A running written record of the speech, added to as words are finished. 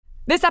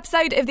This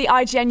episode of the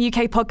IGN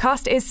UK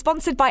podcast is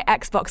sponsored by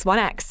Xbox One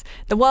X,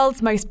 the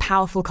world's most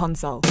powerful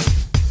console.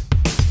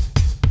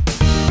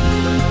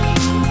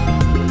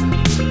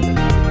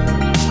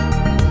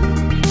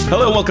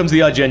 Hello and welcome to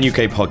the IGN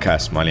UK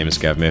podcast. My name is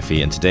Gav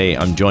Murphy and today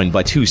I'm joined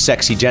by two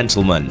sexy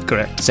gentlemen.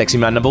 Correct. Sexy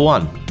man number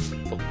one.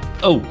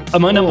 Oh,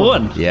 am I number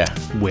one? Yeah.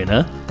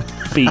 Winner.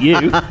 Beat you.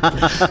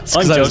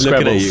 I'm Joe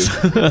Scrabbles.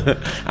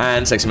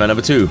 And sexy man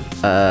number two.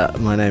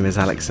 My name is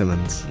Alex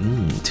Simmons.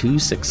 Two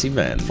sexy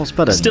men. What's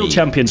better? Still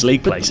Champions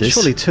League places.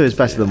 Surely two is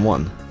better than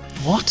one.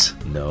 What?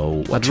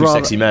 No. Two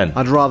sexy men.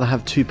 I'd rather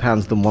have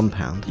 £2 than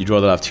 £1. You'd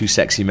rather have two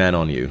sexy men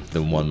on you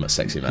than one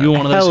sexy man. You're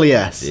one of those Hell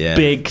yes. Yeah.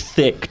 big,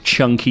 thick,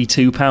 chunky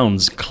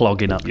 £2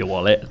 clogging up your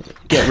wallet.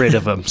 Get rid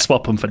of them.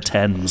 Swap them for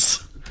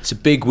tens. It's a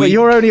big But week.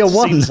 you're only a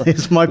one, Seems-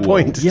 is my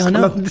point. Yeah, I It's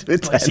know. nothing to do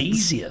with But it's tens.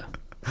 easier.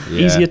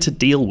 Yeah. Easier to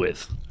deal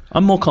with.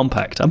 I'm more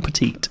compact. I'm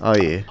petite. Are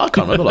you? I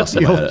can't remember the last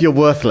time I had You're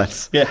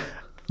worthless. Yeah.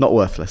 Not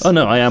worthless. Oh,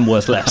 no, I am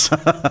worth less.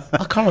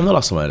 I can't remember the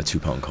last time I had a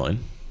 £2 coin.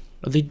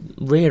 Are they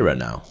rarer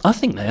now? I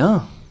think they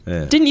are.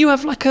 Yeah. Didn't you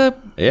have like a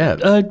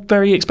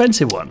very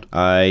expensive one?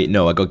 I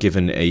got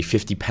given a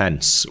 50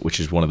 pence, which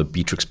is one of the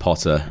Beatrix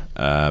Potter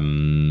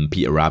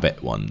Peter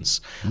Rabbit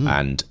ones.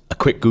 And a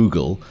quick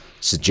Google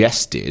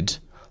suggested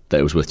that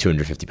it was worth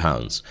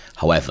 £250.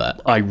 However,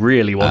 I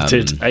really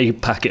wanted a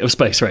packet of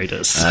Space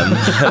Raiders.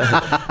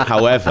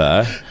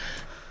 however,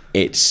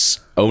 it's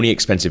only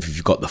expensive if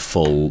you've got the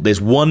full. There's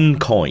one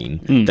coin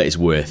that is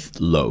worth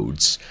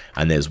loads,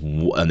 and there's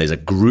a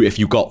group. If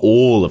you've got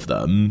all of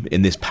them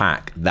in this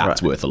pack,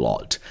 that's worth a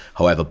lot.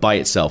 However, by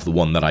itself, the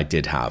one that I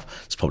did have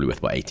is probably worth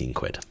about 18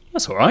 quid,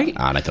 That's all right. and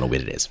I don't know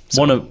where it is.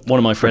 So, One of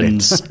my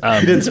friends.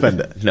 You didn't spend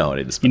it. no, I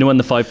didn't. You know when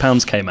the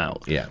 £5 came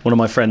out? Yeah. One of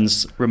my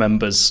friends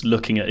remembers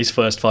looking at his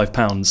first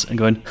 £5 and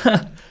going,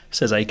 it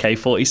says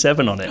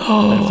AK-47 on it.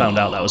 And found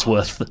out that was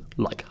worth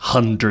like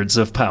hundreds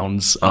of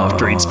pounds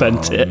after he'd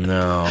spent it.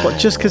 No. What,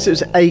 just because it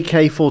was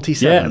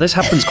AK-47? Yeah, this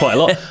happens quite a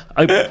lot.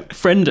 A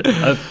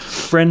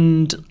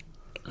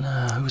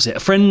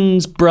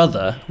friend's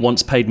brother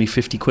once paid me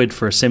 50 quid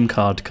for a SIM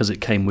card because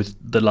it came with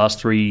the last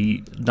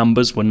three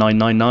numbers were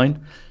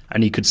 999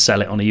 and he could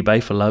sell it on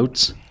eBay for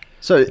loads.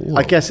 So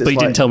I guess it's But he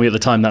like, didn't tell me at the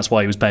time that's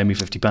why he was paying me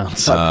 £50.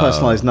 it's like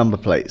personalised number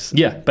plates.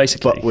 Yeah,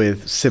 basically. But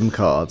with SIM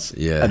cards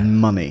Yeah. and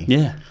money.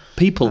 Yeah.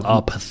 People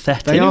are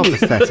pathetic. They are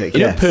pathetic, You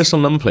know, yes.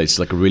 personal number plates is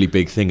like a really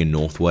big thing in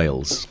North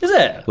Wales. Is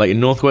it? Like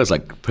in North Wales,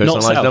 like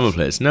personalised south. number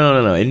plates.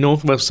 No. In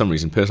North Wales, for some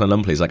reason, personal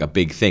number plates is like a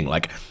big thing.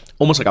 Like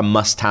almost like a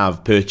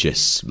must-have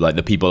purchase. Like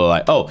the people are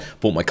like, oh,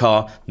 bought my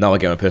car, now I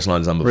get my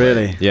personalised number plate.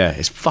 Really? Yeah,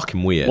 it's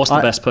fucking weird. What's the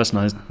best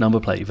personalised number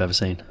plate you've ever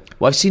seen?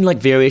 Well, I've seen like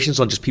variations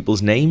on just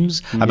people's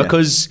names, and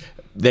because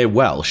they're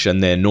Welsh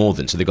and they're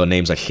northern, so they've got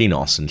names like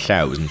Chinos and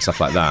Llaws and stuff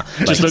like that.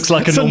 Just looks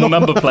like a normal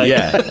number plate.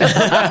 Yeah,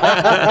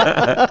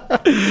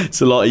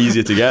 it's a lot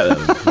easier to get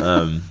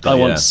them. I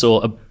once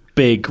saw a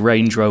big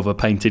Range Rover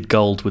painted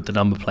gold with the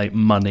number plate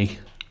Money.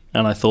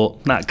 And I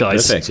thought, that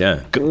guy's Perfect,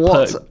 yeah.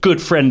 good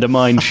friend of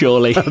mine,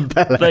 surely.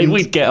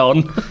 We'd get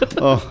on.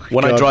 Oh,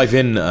 When I God. drive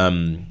in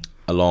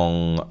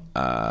along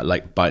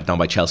down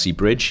by Chelsea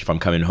Bridge, if I'm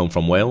coming home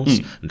from Wales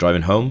and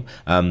driving home,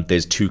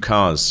 there's two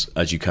cars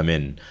as you come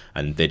in,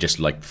 and they're just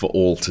like for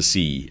all to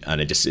see,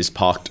 and it just is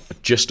parked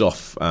just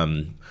off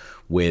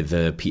where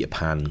the Peter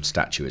Pan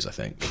statue is, I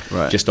think.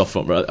 Right. Just off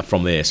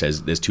from there,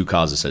 says there's two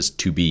cars that says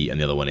to be,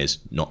 and the other one is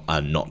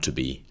not to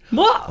be.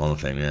 What? On the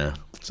thing, yeah.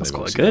 So That's they've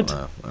quite obviously good.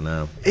 got that. I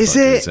know. Is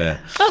Fuck, it?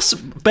 it's, That's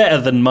better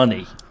than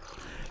Money.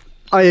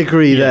 I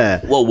agree there.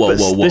 Whoa, But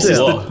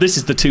This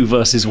is the 2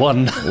 versus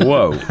 1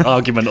 Whoa.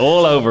 argument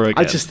all over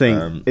again. I just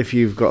think if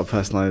you've got a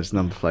personalised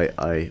number plate,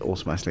 I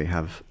automatically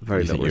have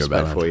very You little think you're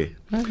a respect for you.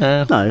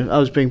 bad No, I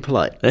was being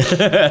polite.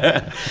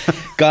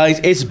 Guys,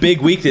 it's a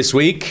big week this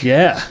week.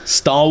 Yeah.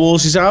 Star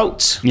Wars is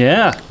out.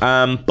 Yeah.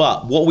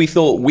 But what we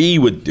thought we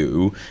would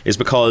do is,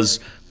 because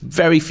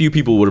very few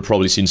people would have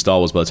probably seen Star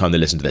Wars by the time they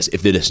listen to this,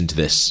 if they listen to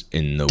this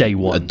in the Day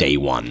one. day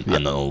one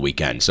and on the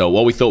weekend. So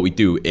what we thought we'd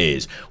do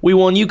is we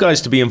want you guys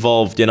to be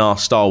involved in our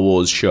Star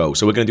Wars show.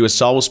 So we're going to do a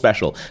Star Wars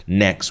special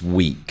next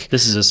week.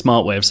 This is a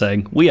smart way of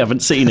saying we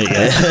haven't seen it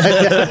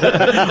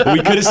yet. We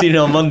could have seen it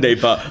on Monday,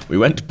 but we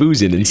went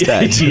boozing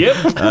instead.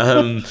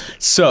 Yep.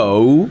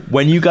 So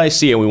when you guys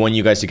see it, we want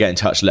you guys to get in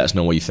touch. Let us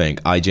know what you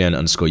think.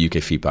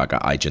 IGN_UK feedback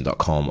at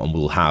IGN.com, and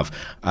we'll have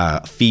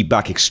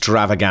feedback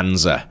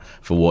extravaganza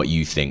for what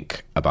you think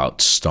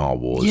about Star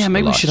Wars. Yeah,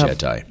 maybe The we should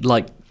Last have Jedi.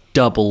 like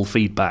double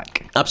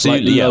feedback.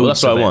 Absolutely, Like, yeah. Well,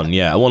 that's loads what I of want. it.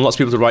 Yeah, I want lots of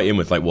people to write in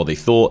with like what they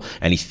thought,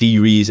 any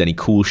theories, any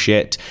cool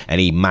shit,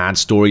 any mad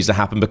stories that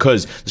happen,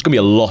 because there's gonna be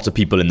a lot of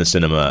people in the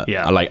cinema.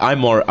 Yeah. Like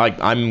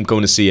I'm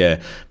going to see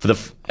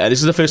this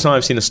is the first time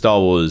I've seen a Star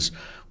Wars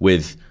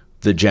with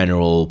the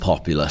general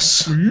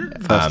populace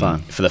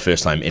for the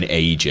first time in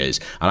ages,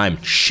 and I'm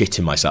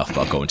shitting myself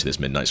about going to this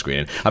midnight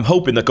screening. I'm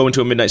hoping that going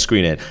to a midnight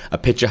screening, a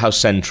Picture House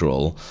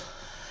Central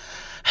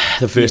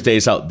the first day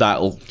it's out,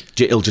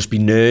 it'll just be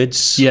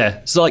nerds. Yeah,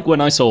 it's like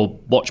when I saw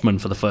Watchmen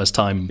for the first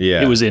time.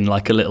 Yeah. It was in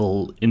like a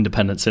little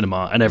independent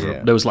cinema, and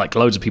there was like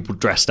loads of people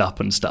dressed up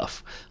and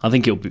stuff. I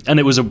think and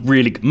it was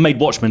made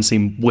Watchmen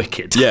seem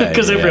wicked. Yeah,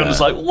 because everyone was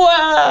like,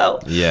 wow.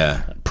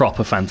 Yeah.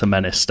 Proper Phantom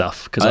Menace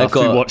stuff. Because I've after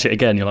you got- watch it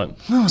again, you're like,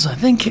 what was I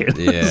thinking? This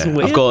is Yeah,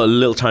 weird. I've got a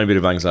little tiny bit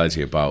of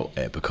anxiety about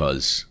it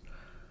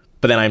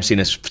but then I'm seeing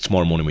this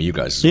tomorrow morning with you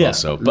guys as well.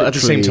 So, but at the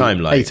same Literally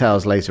time, like 8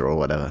 hours later or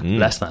whatever.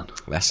 Less than.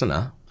 less than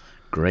that,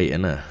 great,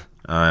 innit?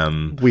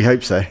 We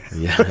hope so.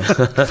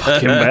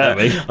 Fucking better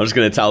be. I'm just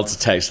gonna tell to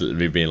text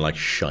me being like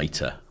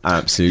shiter,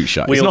 absolute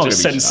shite. We It's all not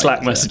just gonna be send Slack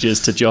shite,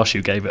 messages to Josh,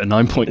 who gave it a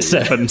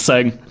 9.7,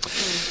 saying,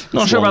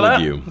 not sure about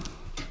that. you.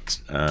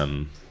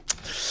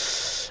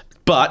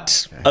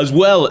 But as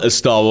well as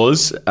Star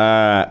Wars,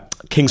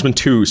 Kingsman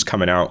 2 is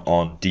coming out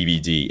on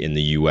DVD in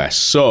the US.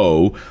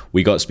 So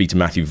we got to speak to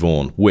Matthew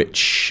Vaughn,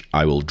 which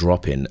I will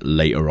drop in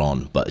later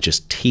on, but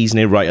just teasing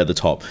it right at the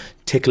top,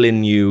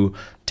 tickling your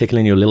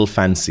little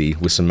fancy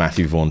with some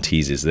Matthew Vaughn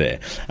teasers there.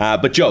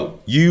 But Joe,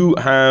 you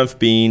have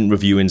been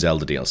reviewing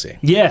Zelda DLC.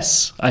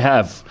 Yes, I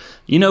have.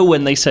 You know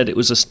when they said it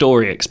was a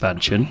story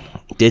expansion?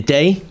 Did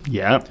they?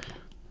 Yeah.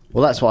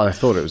 Well, that's what I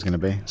thought it was going to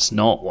be. It's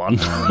not one.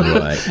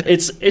 Right.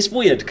 It's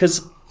weird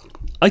because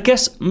I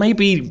guess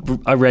maybe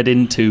I read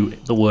into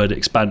the word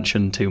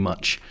expansion too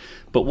much,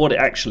 but what it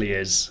actually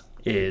is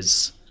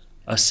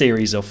a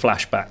series of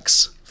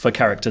flashbacks for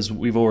characters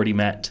we've already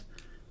met,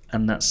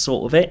 and that's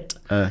sort of it.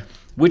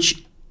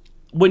 Which,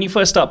 when you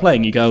first start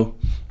playing, you go,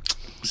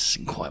 this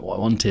isn't quite what I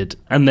wanted.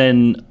 And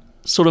then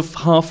sort of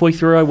halfway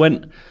through I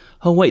went,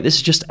 oh wait, this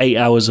is just 8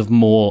 hours of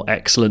more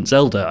excellent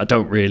Zelda. I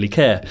don't really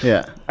care.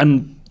 Yeah.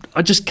 And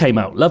I just came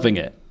out loving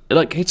it.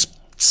 Like, it's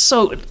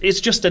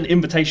just an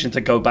invitation to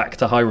go back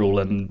to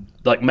Hyrule and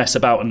like mess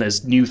about, and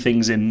there's new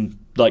things in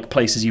like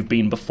places you've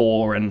been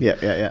before, and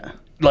Yeah.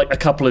 like a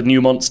couple of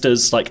new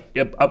monsters, like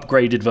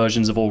upgraded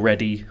versions of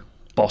already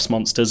boss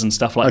monsters and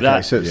stuff like Okay,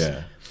 that. so it's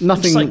Yeah.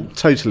 nothing It's like-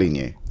 totally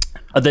new.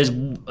 There's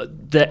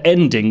the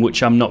ending,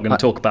 which I'm not going to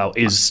talk about,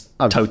 is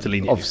I've totally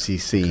new. obviously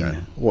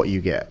seen what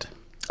you get.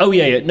 Oh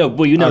yeah. No,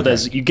 well, you know,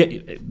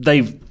 Okay.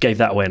 they gave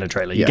that away in a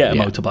trailer. You Yeah. get a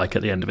Yeah. motorbike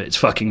at the end of it. It's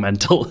fucking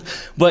mental.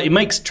 But it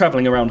makes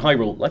traveling around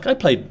Hyrule, like I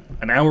played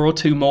an hour or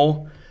two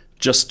more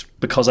just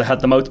because I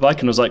had the motorbike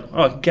and was like,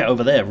 oh, I can get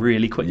over there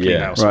really quickly Yeah.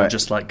 now. So I Right.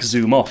 just like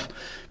zoom off.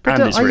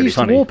 And it's I really used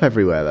funny. to warp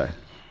everywhere though.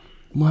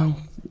 Well,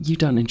 you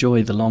don't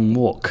enjoy the long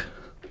walk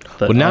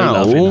that Well, now- I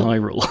love in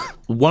Hyrule.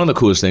 One of the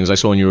coolest things I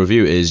saw in your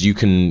review is you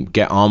can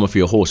get armor for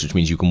your horse, which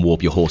means you can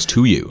warp your horse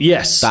to you.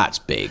 Yes. That's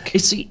big.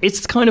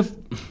 It's kind of,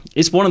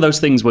 it's one of those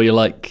things where you're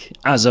like,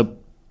 as a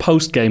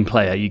post-game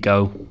player, you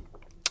go,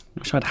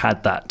 wish I'd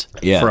had that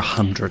Yeah. for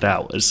 100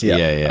 hours.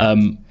 Yeah.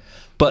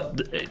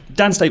 But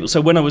Dan Stapleton, so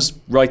when I was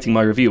writing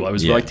my review, I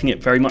was Yeah. writing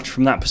it very much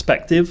from that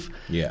perspective.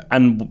 Yeah.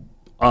 And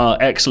our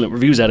excellent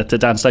reviews editor,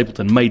 Dan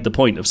Stapleton, made the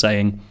point of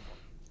saying,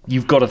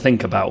 you've got to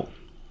think about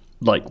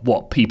like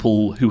what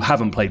people who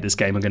haven't played this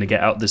game are going to get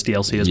out of this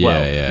DLC as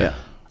well. Yeah.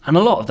 And a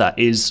lot of that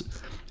is,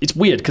 it's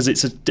weird because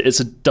it's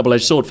a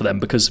double-edged sword for them,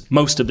 because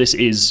most of this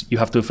is you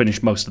have to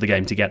finish most of the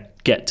game to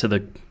get to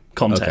the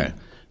content. Okay.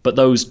 But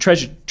those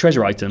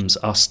treasure items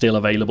are still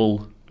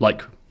available,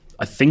 like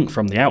I think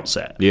from the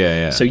outset.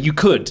 Yeah. So you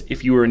could,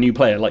 if you were a new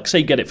player, like say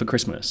you get it for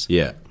Christmas.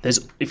 Yeah.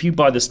 If you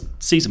buy this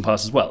season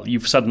pass as well,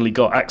 you've suddenly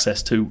got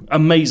access to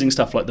amazing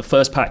stuff. Like the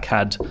first pack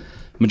had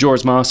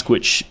Majora's Mask,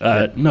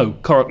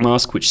 Korok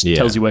Mask, which Yeah.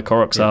 tells you where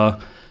Koroks are.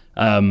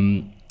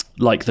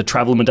 Like the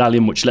travel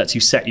medallion, which lets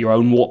you set your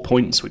own warp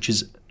points, which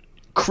is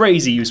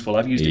crazy useful.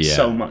 I've used it Yeah.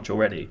 so much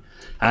already.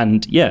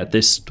 And yeah,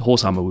 this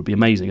horse armor would be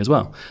amazing as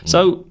well.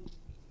 So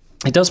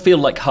it does feel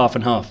like half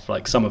and half.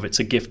 Like some of it's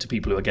a gift to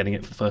people who are getting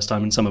it for the first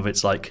time, and some of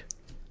it's like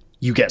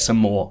you get some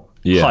more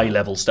Yeah. high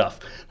level stuff.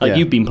 Like Yeah.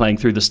 you've been playing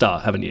through the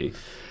start, haven't you?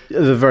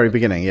 At the very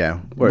beginning, yeah,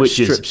 where Which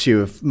it is- strips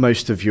you of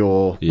most of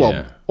your,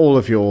 Yeah. all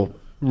of your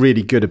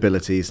really good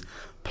abilities,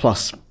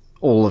 plus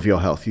all of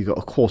your health. You've got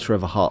a quarter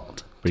of a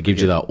heart. But it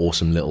gives you that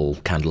awesome little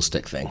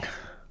candlestick thing.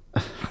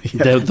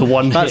 The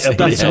one hit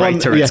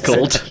obliterator, it's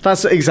called.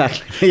 That's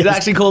exactly. It's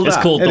actually called It's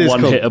that. called It the is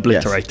one hit called-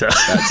 obliterator.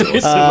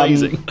 It's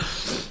amazing.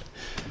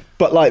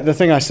 But like the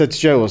thing I said to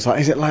Joe was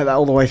like, is it like that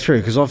all the way through?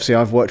 Because obviously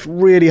I've worked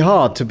really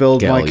hard to build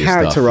Get my all your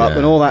character stuff, up yeah.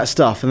 and all that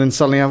stuff, and then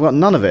suddenly I've got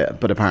none of it.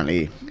 But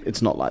apparently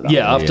it's not like that.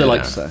 Yeah, after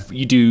like So-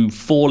 you do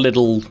 4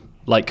 little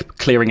like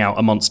clearing out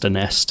a monster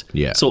nest,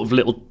 Yeah. sort of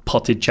little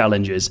potted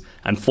challenges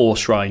and 4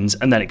 shrines,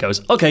 and then it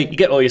goes, okay, you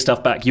get all your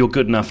stuff back, you're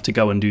good enough to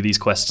go and do these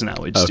quests now.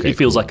 Okay, it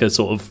feels cool. like a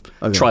sort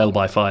of trial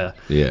by fire.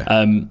 Yeah.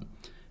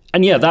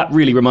 And yeah, that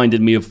really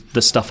reminded me of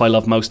the stuff I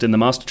love most in the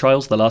Master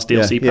Trials, the last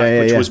DLC pack, yeah,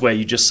 which yeah. was where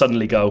you just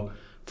suddenly go,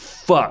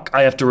 fuck,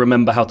 I have to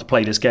remember how to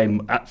play this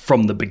game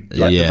from the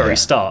Yeah. very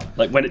start.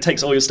 Like when it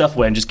takes all your stuff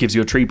away and just gives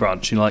you a tree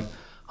branch, and you're like,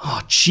 oh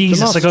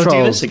Jesus, I Master gotta do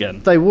Trials, this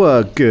again. They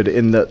were good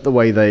in the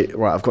way they.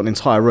 Right, I've got an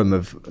entire room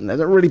of. There's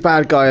a really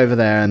bad guy over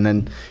there, and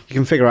then you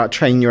can figure out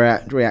chain your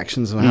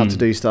reactions and how to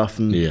do stuff,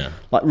 and Yeah.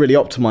 like really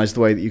optimize the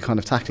way that you kind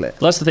of tackle it.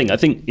 Well, that's the thing. I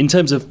think in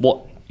terms of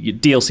what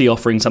DLC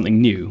offering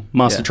something new,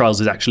 Master Trials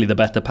is actually the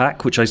better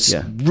pack, which I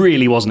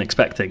really wasn't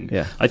expecting.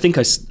 Yeah. I think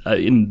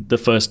in the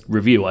first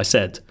review I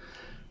said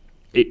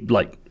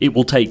it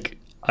will take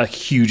a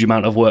huge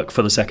amount of work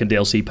for the second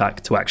DLC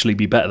pack to actually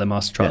be better than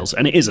Master Trials,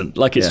 and it isn't.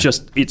 Like it's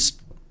just it's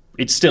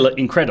still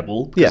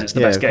incredible because it's the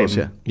best game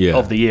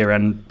of the year,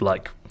 and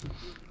like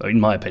in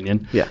my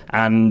opinion,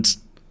 and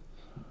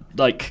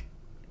like.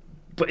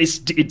 But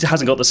it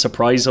hasn't got the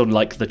surprise on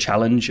like the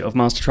challenge of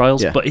Master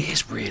Trials, but it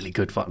is really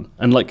good fun.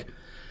 And like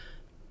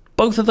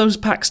both of those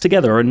packs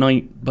together are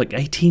like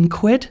 18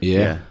 quid.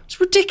 Yeah. It's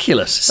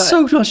ridiculous. It's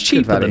so much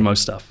cheaper than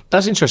most stuff.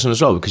 That's interesting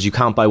as well, because you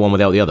can't buy one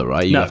without the other,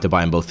 right? You have to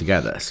buy them both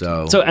together.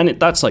 So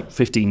that's like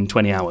 15,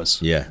 20 hours.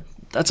 Yeah.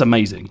 That's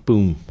amazing.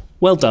 Boom.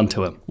 Well done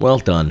to him. Well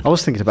done. I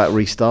was thinking about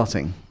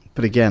restarting,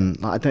 but again,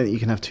 I don't think you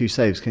can have 2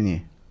 saves, can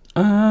you?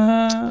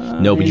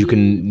 No, but you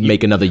can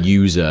make another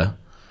user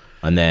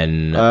and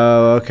then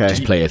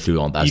just play it through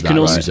on that. You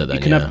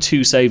can have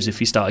 2 saves if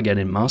you start again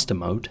in master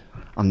mode.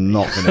 I'm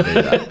not going to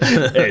do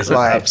that. It is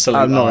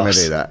absolutely. I'm not going to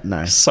do that.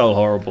 No, it's so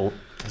horrible.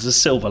 There's a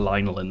silver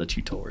Lionel in the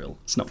tutorial.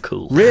 It's not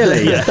cool.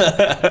 Really?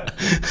 Yeah.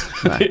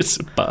 It's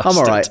a bastard. I'm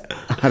all right.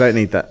 I don't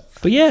need that.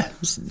 But yeah,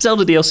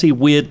 Zelda DLC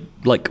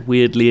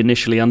weirdly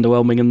initially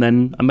underwhelming and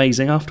then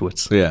amazing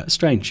afterwards. Yeah, it's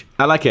strange.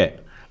 I like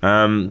it.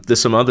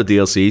 There's some other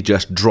DLC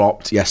just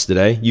dropped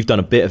yesterday. You've done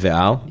a bit of it,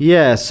 Al.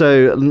 Yeah,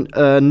 so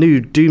a new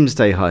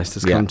Doomsday Heist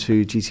has come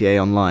to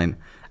GTA Online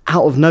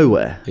out of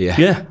nowhere.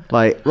 Yeah.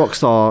 Like,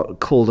 Rockstar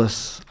called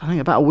us, I think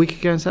about a week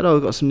ago and said,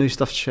 we've got some new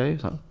stuff to show you.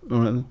 Like, all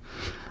right then.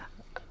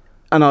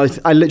 And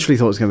I literally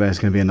thought it was going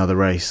to be another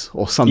race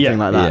or something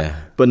like that. Yeah.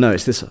 But no,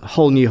 it's this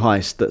whole new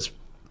heist that's...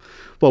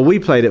 Well, we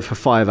played it for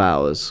 5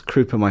 hours,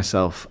 Krupa,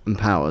 myself, and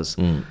Powers.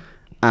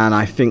 And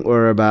I think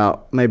we're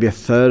about maybe a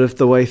third of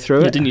the way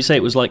through it. Didn't you say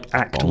it was like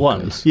Act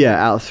 1?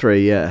 Yeah, out of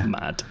 3, yeah.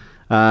 Mad.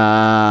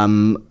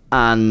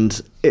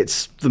 And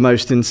it's the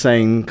most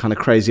insane, kind of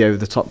crazy,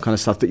 over-the-top kind of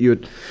stuff that you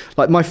would...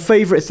 Like, my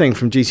favourite thing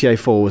from GTA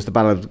 4 was the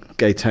Battle of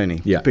Gay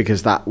Tony. Yeah.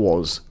 Because that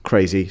was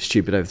crazy,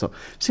 stupid, over-the-top.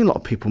 I've seen a lot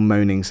of people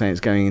moaning, saying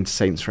it's going into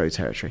Saints Row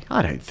territory.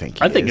 I don't think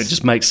it I think it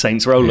just makes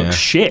Saints Row look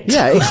shit.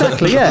 Yeah,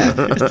 exactly, yeah.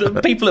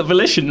 The people at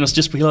Volition must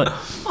just be like,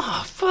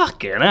 oh,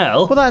 fucking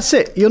hell. Well, that's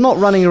it. You're not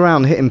running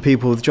around hitting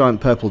people with giant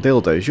purple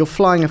dildos. You're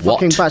flying a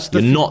fucking Back to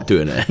the... You're not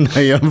doing it.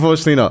 No, you're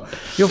unfortunately not.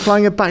 You're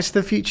flying a Back to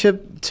the Future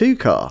 2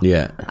 car.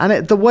 Yeah.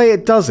 And the way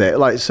it does it,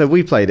 like, so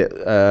we played it,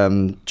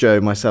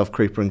 Joe, myself,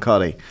 Creeper and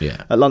Cardi,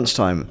 at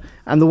lunchtime.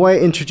 And the way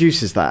it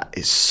introduces that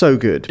is so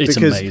good. It's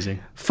because amazing.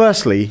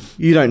 Firstly,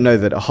 you don't know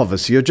that it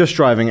hovers, so you're just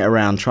driving it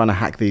around trying to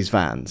hack these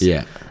vans.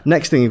 Yeah.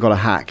 Next thing you've got to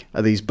hack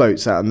are these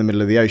boats out in the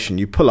middle of the ocean.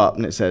 You pull up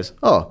and it says,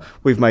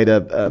 we've made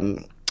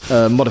a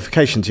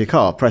modification to your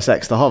car. Press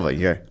X to hover.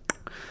 You go.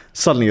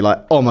 Suddenly you're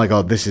like, oh my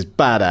God, this is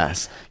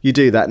badass. You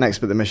do that, next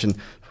bit of the mission,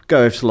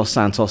 go over to Los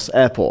Santos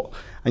Airport,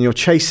 and you're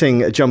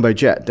chasing a jumbo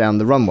jet down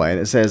the runway, and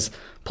it says,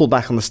 pull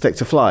back on the stick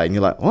to fly. And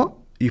you're like, what?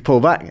 You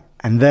pull back,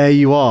 and there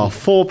you are,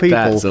 4 people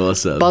That's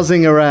awesome.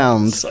 Buzzing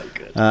around, So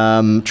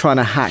good. trying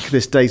to hack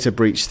this data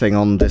breach thing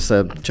on this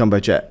jumbo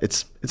jet.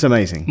 It's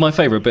amazing. My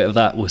favourite bit of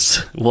that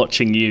was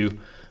watching you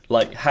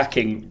like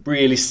hacking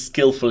really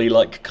skillfully,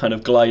 like kind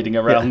of gliding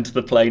around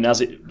the plane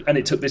and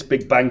it took this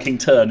big banking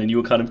turn, and you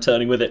were kind of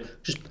turning with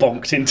it, just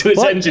bonked into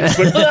its engines.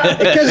 It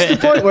gets to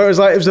the point where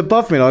it was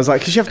above me, and I was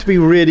like, because you have to be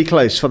really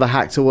close for the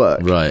hack to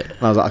work. Right.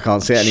 And I was like, I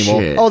can't see it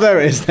anymore. Shit. Oh,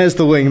 there it is. There's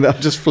the wing that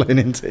I've just flown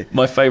into.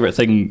 My favourite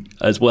thing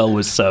as well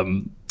was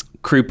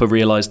Krupa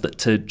realised that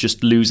to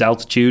just lose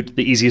altitude,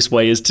 the easiest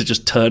way is to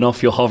just turn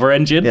off your hover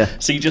engine. Yeah.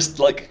 So you just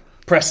like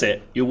press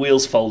it, your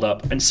wheels fold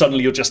up, and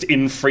suddenly you're just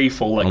in free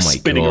fall, like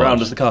spinning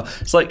around as the car.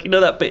 It's like, you know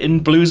that bit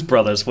in Blues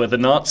Brothers where the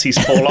Nazis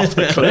fall off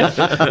the cliff?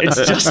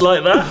 It's just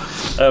like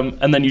that.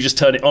 And then you just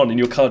turn it on and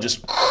your car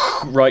just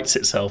rights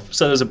itself.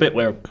 So there's a bit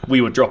where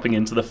we were dropping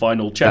into the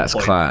final checkpoint.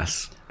 That's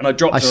class. And I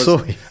dropped. I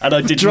saw you. And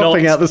I did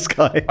dropping not, out the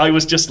sky. I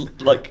was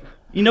just like,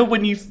 you know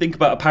when you think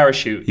about a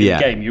parachute in a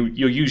game, you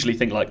usually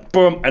think like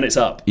boom and it's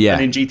up. Yeah.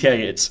 And in GTA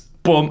it's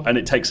boom and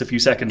it takes a few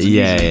seconds and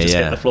usually just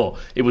hit the floor.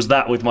 It was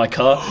that with my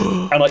car,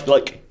 and I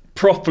like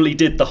properly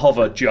did the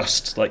hover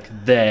just like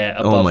there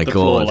above the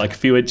floor, like a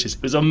few inches.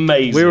 It was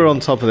amazing. We were on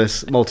top of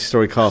this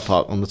multi-story car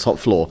park on the top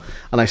floor,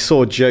 and I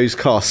saw Joe's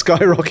car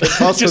skyrocket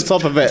past the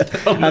top of it,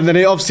 and then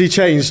it obviously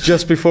changed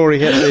just before he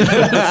hit the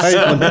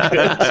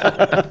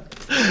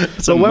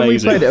pavement. So when we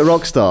played it at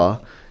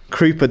Rockstar,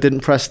 Krupa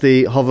didn't press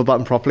the hover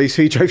button properly,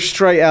 so he drove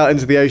straight out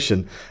into the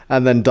ocean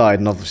and then died.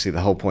 And obviously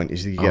the whole point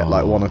is you get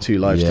like 1 or 2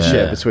 lives to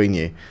share between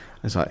you.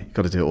 It's like, you've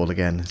got to do it all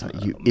again. It's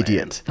like, you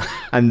idiot.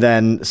 And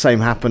then same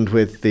happened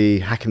with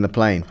the hacking the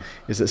plane,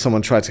 is that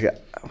someone tried to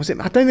get... Was it?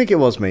 I don't think it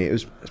was me. It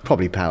was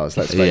probably Powers,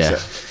 let's face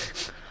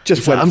it.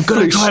 Just went, I'm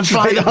going to try and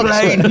fly the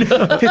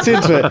plane. Hit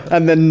into it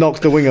and then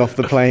knocked the wing off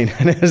the plane.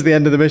 And it was the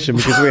end of the mission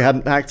because we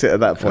hadn't hacked it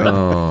at that point.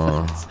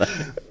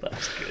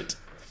 That's good.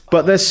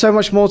 But there's so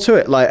much more to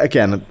it. Like,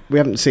 again, we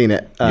haven't seen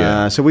it.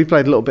 So we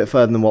played a little bit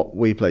further than what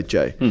we played,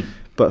 Joe.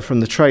 But from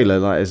the trailer,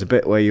 like, there's a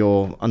bit where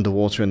you're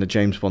underwater in the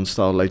James Bond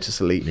style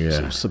Lotus Elite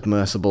sort of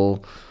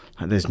submersible.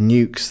 There's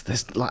nukes.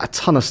 There's like a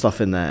ton of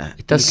stuff in there.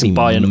 It does You can seem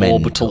buy an mental.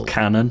 orbital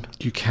cannon.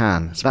 You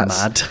can. That's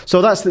mad.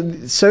 So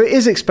so it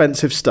is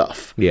expensive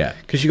stuff. Yeah.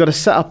 Because you got to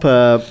set up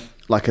a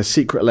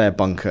secret lair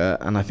bunker,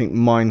 and I think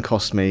mine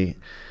cost me.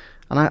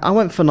 And I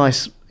went for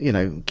nice,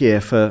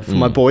 gear for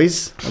my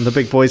boys and the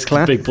Big Boys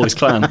clan. Big Boys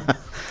Clan.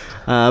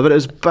 But it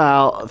was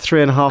about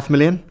 3.5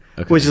 million,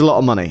 which is a lot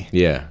of money.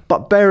 Yeah.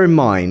 But bear in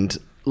mind,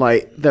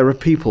 like, there are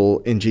people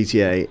in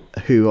GTA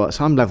who are.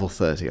 So I'm level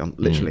 30. I'm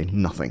literally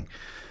nothing.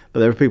 But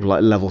there are people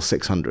like level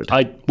 600.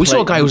 We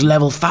saw a guy who was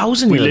level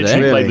 1,000 We the other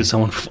literally day. played with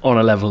someone on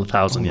a level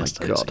 1,000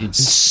 yesterday. God. It's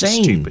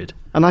Insane. stupid.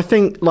 And I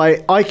think,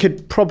 like, I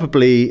could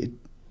probably,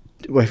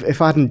 if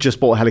I hadn't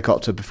just bought a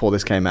helicopter before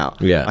this came out,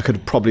 Yeah. I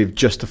could probably have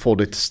just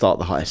afforded to start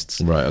the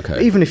heists. Right,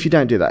 okay. Even if you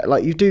don't do that,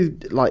 like, you do,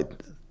 like,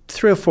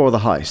 3 or 4 of the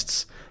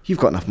heists, you've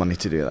got enough money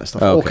to do that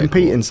stuff. or Okay,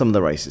 compete cool. in some of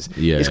the races.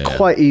 Yeah, it's yeah.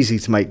 quite easy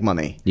to make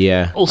money.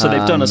 Yeah. Also,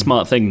 they've done a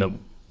smart thing that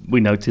we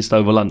noticed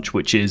over lunch,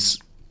 which is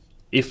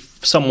if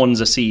someone's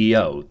a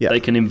CEO, Yeah.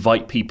 they can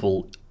invite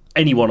people,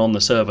 anyone on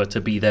the server,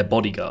 to be their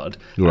bodyguard,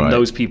 Right. and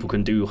those people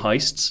can do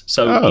heists.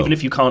 So Oh. even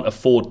if you can't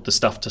afford the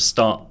stuff to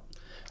start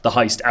the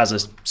heist as a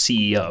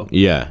CEO,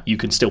 Yeah. you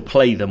can still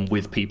play them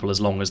with people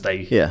as long as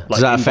they Yeah. like, Does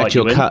that invite affect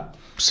you your in. cut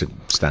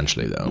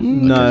substantially, though?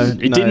 No,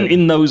 It didn't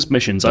in those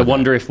missions. I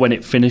wonder if when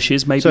it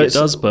finishes, maybe it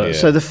does. But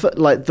So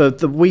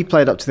the we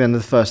played up to the end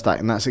of the first act,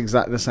 and that's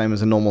exactly the same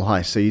as a normal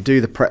heist. So you do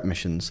the prep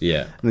missions,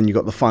 Yeah. and then you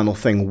got the final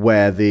thing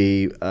where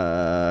the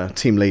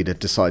team leader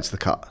decides the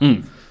cut. Hmm.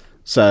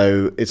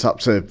 So it's up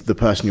to the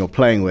person you're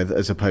playing with,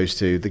 as opposed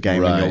to the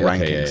game and your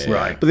Right, okay, rankings. yeah, yeah.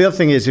 Right. But the other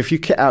thing is, if you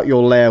kit out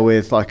your lair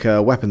with like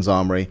a weapons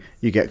armory,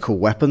 you get cool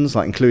weapons,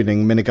 like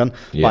including minigun.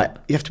 Yeah. Like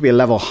you have to be a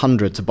level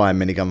 100 to buy a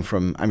minigun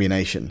from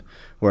Ammunition,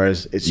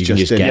 whereas it's You can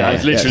just just get yeah, I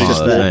Yeah, literally part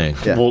just of the thing.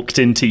 Yeah. walked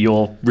into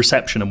your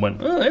reception and went,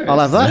 oh, there it I'll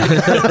is. have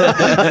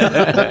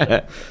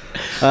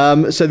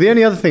that. So the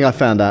only other thing I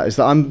found out is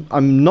that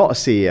I'm not a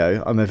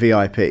CEO. I'm a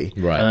VIP.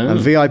 Right. And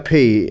VIP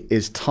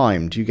is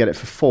timed. You get it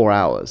for 4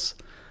 hours,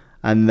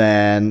 and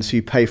then so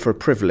you pay for a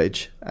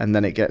privilege, and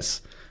then it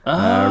gets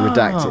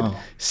redacted.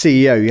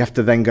 CEO, you have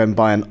to then go and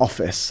buy an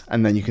office,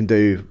 and then you can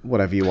do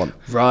whatever you want.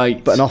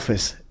 Right. But an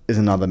office is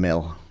another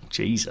mil.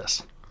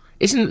 Jesus.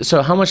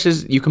 So how much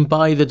is you can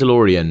buy the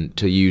DeLorean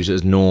to use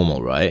as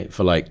normal, right?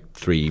 For like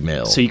 $3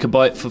 million. So you can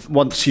buy it for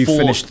Once you've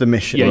finished the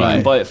mission. Yeah, you Right.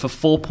 can buy it for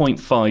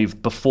 4.5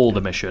 before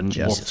the mission,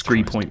 Jesus or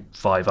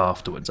 3.5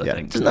 afterwards. I Yeah.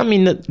 think. Doesn't that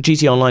mean that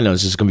GTA Online now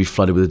is just going to be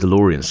flooded with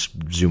DeLoreans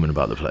zooming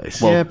about the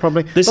place? Yeah,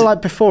 probably. this But is-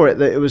 like before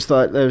it was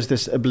like there was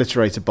this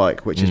obliterator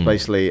bike, which is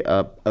basically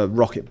a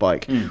rocket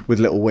bike with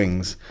little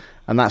wings,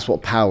 and that's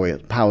what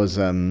Power's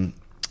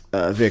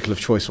vehicle of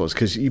choice was,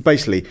 because you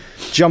basically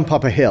jump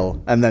up a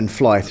hill and then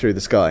fly through the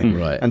sky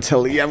Right.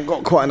 until you haven't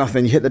got quite enough.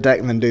 Then you hit the deck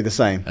and then do the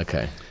same.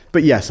 Okay.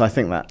 But yes, I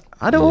think that.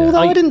 Although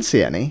I didn't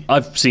see any.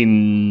 I've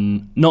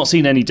not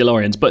seen any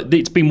DeLoreans, but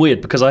it's been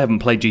weird because I haven't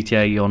played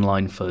GTA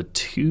Online for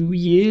 2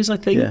 years, I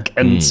think. Yeah.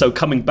 And so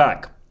coming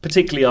back,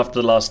 particularly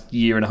after the last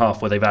year and a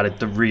half where they've added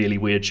the really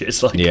weird shit,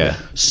 it's like Yeah.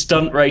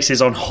 stunt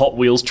races on Hot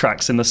Wheels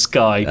tracks in the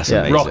sky, That's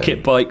amazing.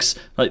 rocket bikes,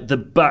 like the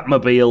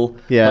Batmobile,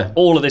 Yeah. like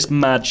all of this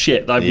mad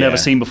shit that I've Yeah. never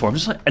seen before. I'm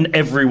just like, and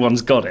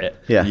everyone's got it.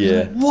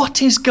 Yeah.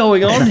 What is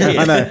going on here?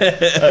 I know.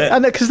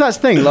 And because that's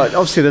the thing. Like,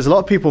 obviously, there's a lot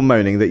of people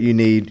moaning that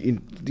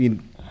you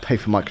pay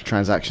for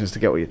microtransactions to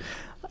get what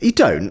you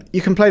don't.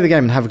 You can play the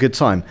game and have a good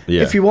time.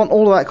 Yeah. If you want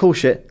all of that cool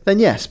shit, then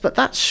yes. But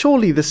that's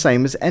surely the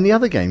same as any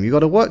other game. You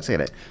got to work to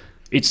get it.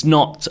 It's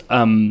not.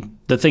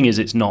 The thing is,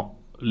 it's not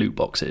loot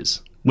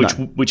boxes,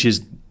 which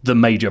is the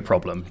major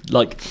problem.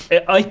 Like,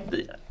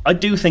 I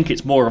do think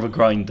it's more of a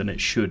grind than it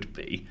should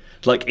be.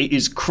 Like, it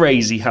is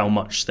crazy how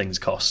much things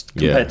cost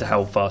compared to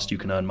how fast you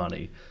can earn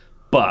money.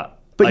 But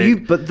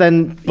you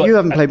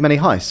haven't played many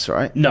heists,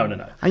 right? No.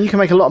 And you can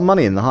make a lot of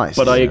money in the heists.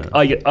 But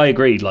I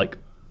agree. Like,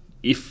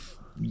 if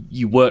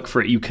you work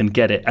for it, you can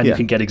get it, and you Yeah.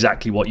 can get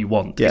exactly what you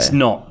want. Yeah. It's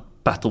not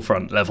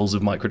Battlefront levels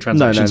of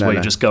microtransactions No, where no.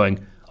 you're just going,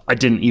 I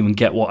didn't even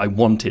get what I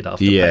wanted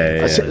after Yeah, paying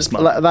yeah, for yeah. this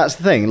month. Like, that's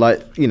the thing.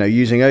 Like,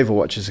 using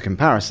Overwatch as a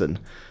comparison.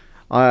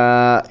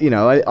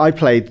 I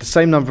played the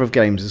same number of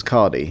games as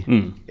Cardi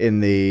in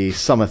the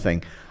summer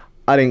thing.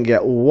 I didn't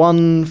get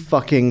one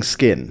fucking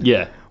skin.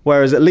 Yeah.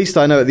 Whereas at least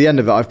I know at the end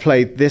of it, I've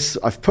played this,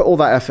 I've put all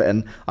that effort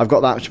in, I've got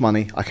that much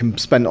money, I can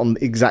spend on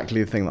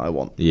exactly the thing that I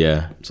want.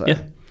 Yeah. So, Yeah.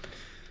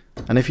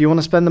 And if you want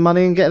to spend the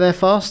money and get there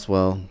fast,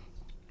 well,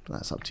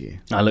 that's up to you.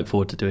 I look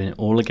forward to doing it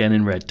all again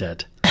in Red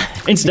Dead.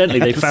 Incidentally,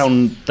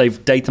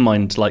 they've data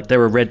mined, like,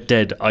 there are Red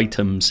Dead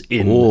items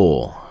in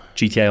Oh.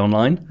 GTA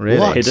Online. Really?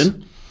 What?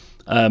 Hidden.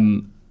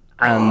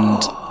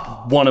 And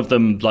one of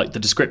them, like, the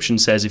description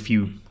says if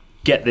you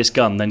get this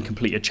gun, then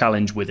complete a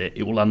challenge with it,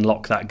 it will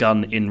unlock that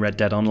gun in Red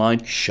Dead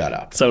Online. Shut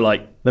up. So,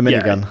 like... The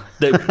minigun.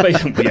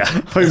 Basically, yeah.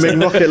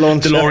 Homing rocket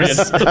launcher.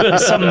 DeLorean.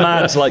 Some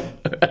mad, like...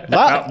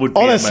 That would be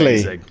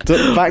honestly, amazing.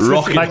 Back to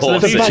Rocket Back to the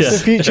the Future. Back to the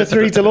Future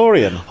 3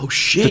 DeLorean. Oh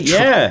shit!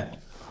 Yeah.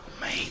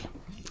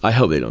 I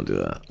hope they don't do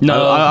that.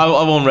 No.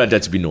 I want Red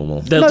Dead to be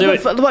normal. They'll do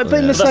it. But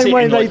in the That's same it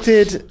way in, they like,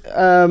 did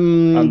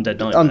Undead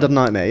Nightmare. Undead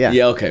Nightmare, yeah.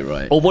 Yeah, okay,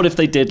 right. Or what if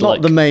they did Not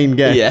like the main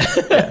game. Yeah.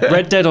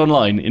 Red Dead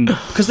Online?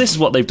 Because this is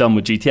what they've done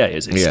with GTA.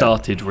 Is it Yeah.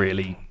 started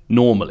really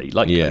normally?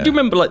 Like, Yeah. do you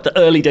remember like the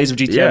early days of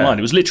GTA Yeah. Online?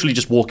 It was literally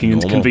just walking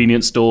into Normal.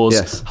 convenience stores,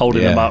 Yes.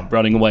 holding them Yeah. up,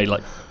 running away.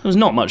 Like, there was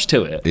not much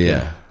to it.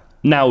 Yeah.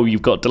 Now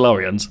you've got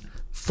DeLoreans.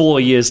 4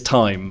 years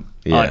time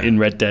Yeah. in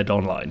Red Dead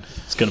Online.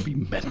 It's going to be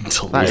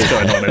mental. What's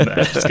going on in there?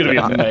 It's going to be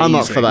amazing. I'm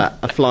up for that.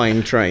 A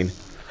flying train.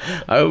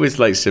 I always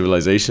like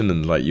Civilization,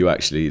 and like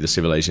the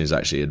civilization is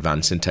actually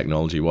advancing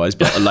technology-wise,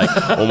 but like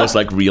almost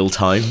like real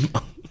time.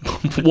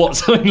 What?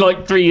 So in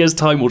like 3 years'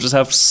 time, we'll just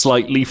have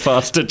slightly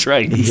faster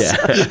trains. Yeah.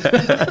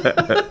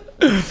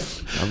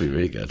 That'd be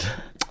really good.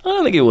 I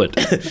don't think it would.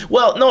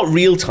 Well, not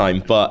real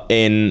time, but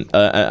in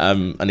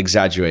an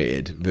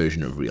exaggerated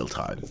version of real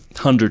time.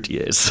 100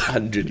 years.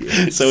 100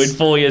 years. So in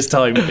 4 years'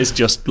 time, it's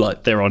just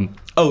like they're on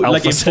Alpha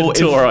like in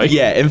Centauri.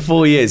 in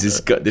 4 years,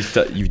 it's got this.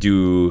 You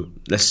do,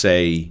 let's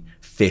say,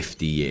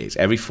 50 years.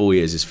 Every 4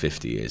 years is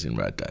 50 years in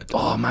Red Dead.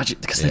 Oh, imagine,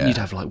 because then Yeah. you'd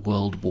have like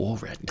World War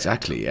Red Dead.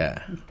 Exactly, yeah.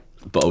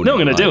 But Not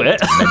going to do it.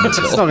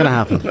 It's not going to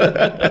happen.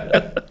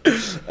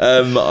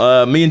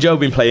 Me and Joe have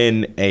been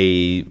playing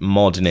a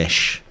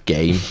modern-ish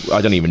game.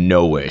 I don't even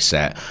know where it's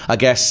set. I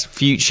guess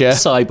future.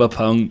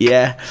 Cyberpunk.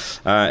 Yeah.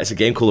 It's a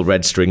game called the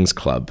Red Strings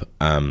Club.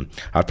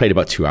 I've played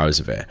about 2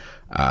 hours of it,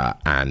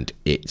 and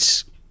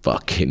it's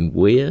fucking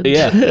weird.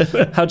 Yeah.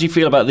 How do you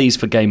feel about these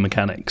for game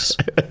mechanics?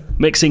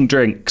 Mixing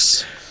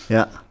drinks,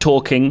 Yeah.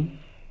 talking,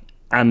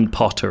 and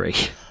pottery.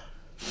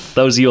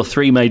 Those are your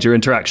three major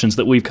interactions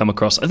that we've come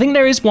across. I think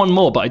there is one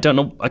more, but I don't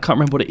know. I can't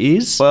remember what it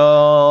is.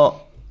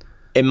 Well,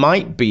 it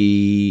might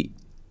be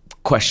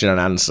question and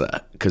answer,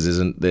 because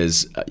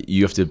there's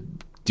you have to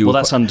do. Well,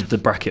 that's under the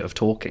bracket of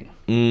talking.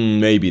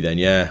 Maybe then,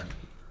 yeah.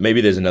 Maybe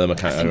there's another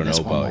mechanic I don't know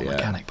There's one about. more Yeah.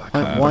 mechanic, but I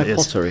can't remember Why what it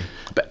is. pottery?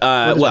 But,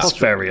 well, That's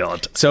very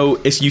odd.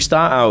 so it's you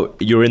start out.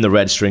 You're in the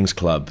Red Strings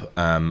Club,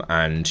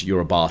 and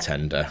you're a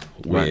bartender.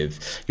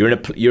 You're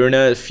in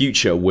a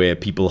future where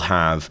people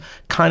have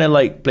kind of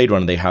like Blade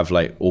Runner. They have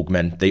like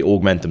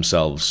augment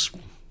themselves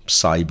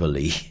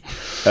cyberly.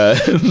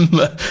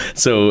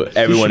 So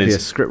everyone should be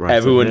is a scriptwriter.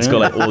 everyone's got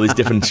like all this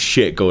different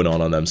shit going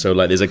on them. So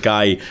like there's a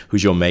guy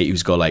who's your mate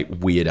who's got like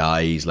weird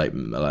eyes,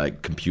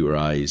 like computer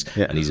eyes,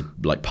 Yeah. and he's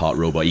like part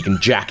robot. You can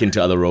jack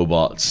into other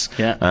robots.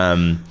 Yeah.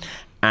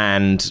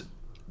 And What's his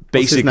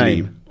basically.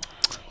 name?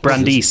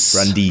 Brandeis.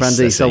 Brandeis, Brandeis,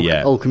 that's it, old,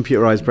 yeah. old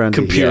computerized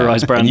Brandeis.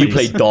 Computerized And you Brandeis.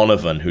 play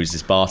Donovan, who's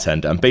this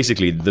bartender. And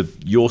basically,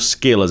 your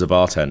skill as a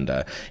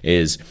bartender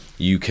is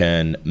you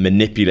can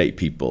manipulate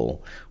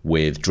people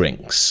with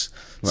drinks.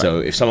 So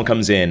if someone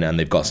comes in and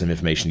they've got some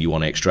information you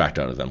want to extract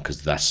out of them,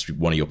 because that's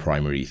one of your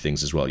primary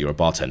things as well. You're a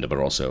bartender, but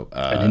also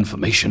An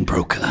information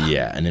broker.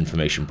 yeah, an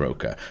information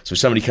broker. So if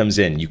somebody comes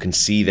in, you can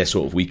see their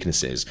sort of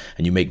weaknesses,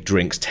 and you make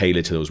drinks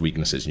tailored to those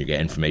weaknesses, and you get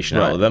information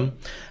out of them.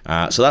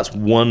 So that's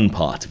one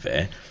part of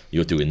it.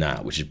 You're doing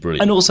that, which is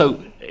brilliant. And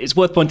also, it's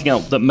worth pointing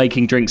out that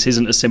making drinks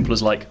isn't as simple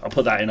as like, I'll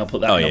put that in, I'll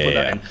put that in, I'll put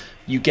that in.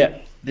 You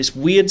get this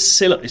weird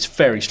silhouette. It's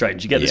very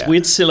strange. You get this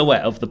weird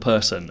silhouette of the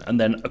person, and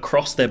then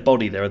across their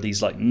body there are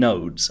these like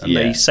nodes, and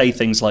they say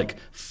things like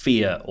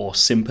fear or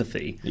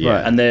sympathy.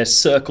 Yeah. And they're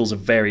circles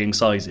of varying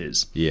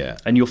sizes. Yeah.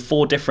 And your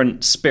four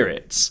different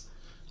spirits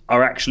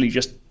are actually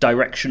just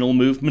directional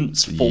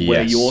movements for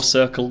where Yes. your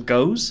circle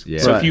goes. Yeah.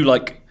 So if Right. you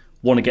like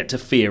want to get to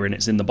fear and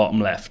it's in the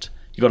bottom left,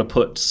 you got to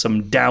put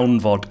some down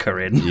vodka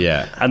in,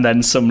 Yeah. and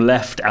then some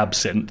left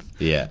absinthe,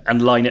 Yeah.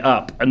 and line it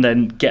up, and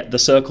then get the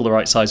circle the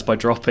right size by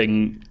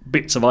dropping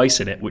bits of ice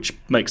in it, which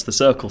makes the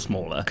circle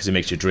smaller. because it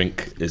makes your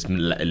drink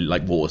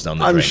like waters down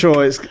the I'm drink.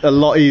 sure it's a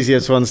lot easier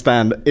to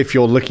understand if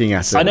you're looking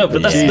at it. I know,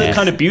 but that's Yeah. the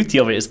kind of beauty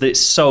of it, is that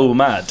it's so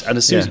mad, and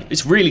as soon as Yeah.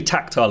 it's really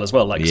tactile as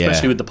well, like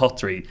especially Yeah. with the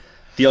pottery.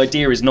 The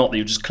idea is not that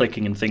you're just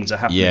clicking and things are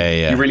happening.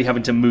 Yeah. You're really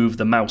having to move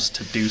the mouse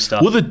to do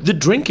stuff. Well, the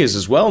drink is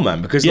as well,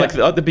 man. Because Yeah. like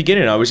at the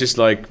beginning, I was just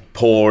like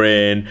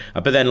pouring,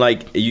 but then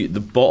like the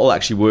bottle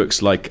actually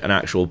works like an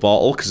actual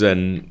bottle. Because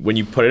then when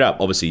you put it up,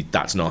 obviously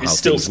that's not It's how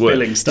still things work.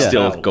 spilling stuff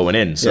Still out. going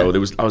in. So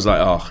Yeah. I was like,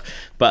 oh.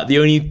 But the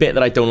only bit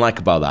that I don't like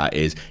about that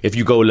is if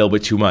you go a little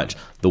bit too much,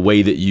 the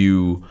way that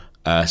you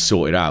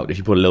sort it out. If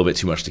you put a little bit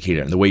too much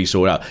tequila, and the way you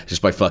sort it out is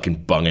just by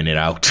fucking bunging it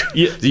out.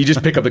 Yeah. So you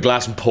just pick up the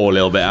glass and pour a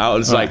little bit out,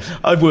 and it's like,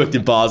 I've worked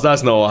in bars.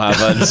 That's not what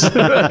happens.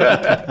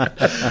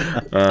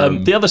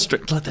 The other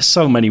like, there's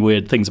so many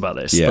weird things about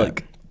this. Yeah.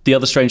 Like the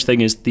other strange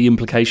thing is the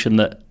implication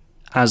that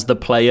as the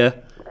player,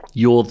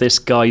 you're this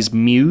guy's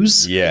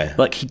muse. Yeah.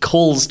 Like he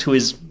calls to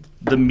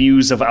the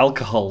muse of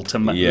alcohol to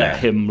Yeah. let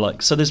him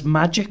like. So there's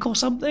magic or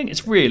something.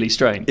 It's really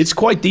strange. It's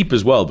quite deep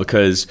as well,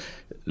 because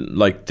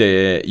like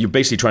you're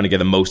basically trying to get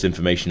the most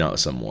information out of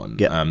someone.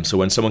 Yeah. So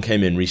when someone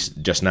came in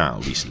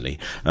recently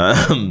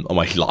on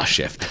my last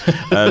shift,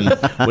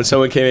 when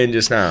someone came in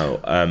just now,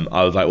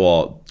 I was like,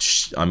 well,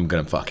 I'm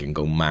gonna fucking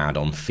go mad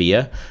on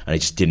fear, and it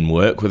just didn't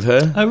work with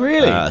her. Oh,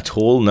 really? At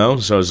all? No.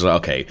 So I was like,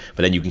 okay,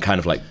 but then you can kind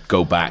of like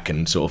go back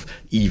and sort of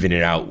even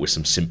it out with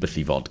some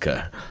sympathy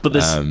vodka. But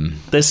there's some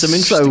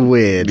interesting so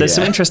weird. There's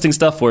some Yeah. interesting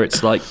stuff where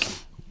it's like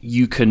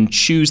you can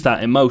choose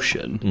that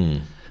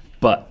emotion,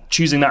 but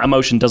choosing that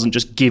emotion doesn't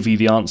just give you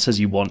the answers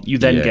you want. You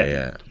then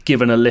get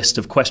given a list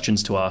of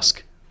questions to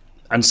ask.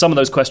 And some of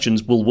those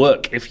questions will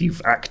work if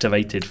you've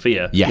activated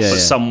fear, but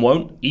some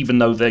won't, even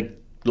though they're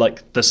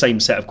like the same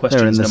set of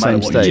questions no matter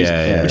what you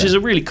choose, which is a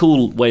really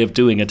cool way of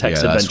doing a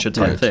text adventure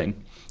type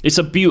thing. It's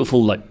a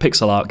beautiful like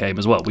pixel art game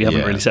as well. We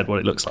haven't really said what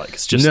it looks like.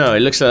 It's just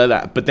it looks like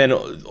that. But then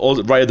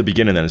right at the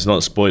beginning, then it's not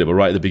a spoiler, but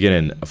right at the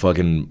beginning, a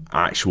fucking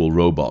actual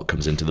robot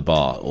comes into the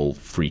bar, all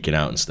freaking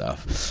out and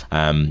stuff.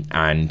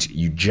 And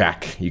you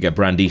get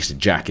Brandice to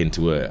jack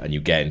into her, and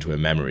you get into her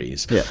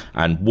memories. Yeah.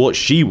 And what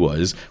she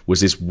was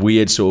this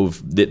weird sort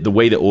of the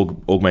way that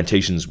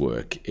augmentations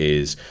work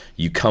is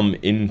you come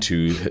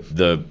into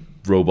the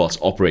robot's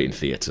operating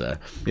theater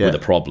with a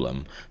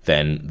problem,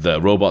 then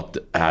the robot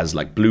has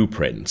like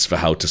blueprints for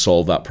how to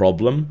solve that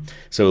problem.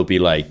 So it'll be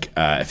like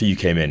if you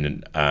came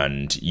in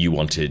and you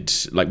wanted,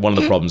 like, one of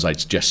the problems I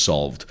just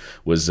solved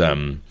was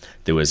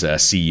there was a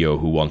CEO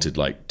who wanted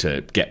like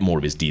to get more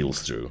of his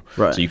deals through.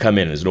 Right. So you come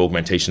in, there's an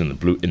augmentation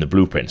in the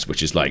blueprints,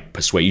 which is like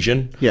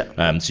persuasion.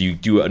 So you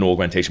do an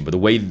augmentation, but the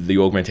way the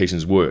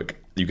augmentations work,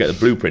 you get the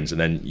blueprints and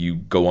then you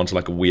go onto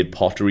like a weird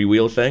pottery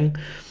wheel thing.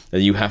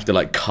 And you have to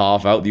like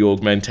carve out the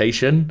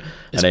augmentation.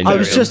 And then I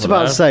was just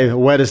about to say,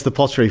 where does the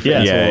pottery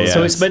fit?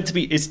 So it's meant to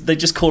be. They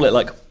just call it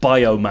like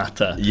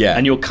biomatter.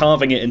 And you're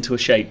carving it into a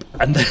shape,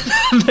 and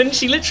then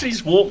she literally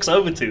just walks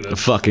over to them,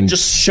 fucking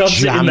just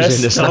shoves it in their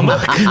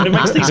stomach, and it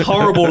makes these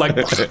horrible like.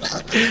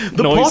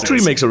 The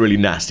pottery makes a really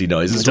nasty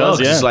noise as well.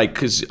 It's like,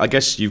 because I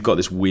guess you've got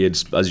this weird,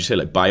 as you say,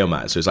 like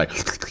biomatter. So it's like.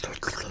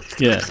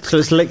 So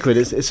it's liquid.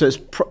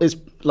 It's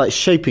like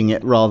shaping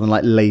it rather than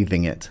like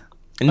lathing it.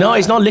 No,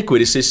 it's not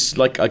liquid. It's just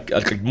like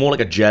more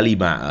like a jelly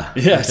matter.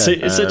 Yeah, so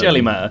it's a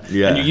jelly matter,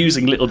 and you're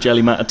using little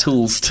jelly matter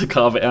tools to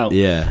carve it out.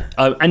 Yeah,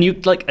 and you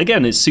like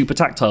again, it's super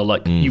tactile.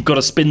 Like you've got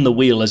to spin the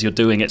wheel as you're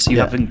doing it, so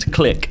you're having to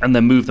click and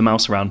then move the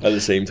mouse around at the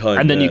same time.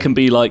 And then you can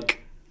be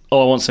like,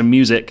 oh, I want some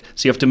music.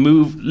 So you have to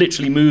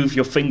literally move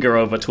your finger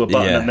over to a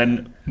button and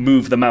then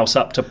move the mouse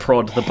up to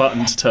prod the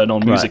button to turn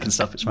on music and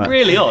stuff. It's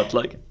really odd.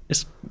 Like,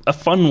 it's a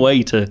fun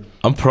way to.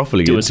 I'm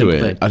properly do into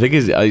it. Thing. I think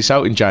it's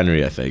out in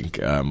January, I think,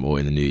 or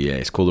in the new year.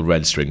 It's called the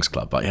Red Strings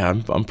Club. But yeah,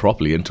 I'm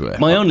properly into it.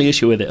 My only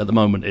issue with it at the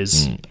moment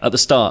is at the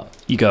start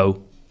you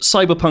go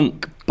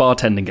cyberpunk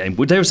bartending game,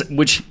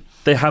 which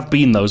there have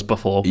been those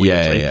before.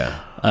 Weirdly.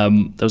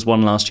 There was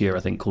one last year, I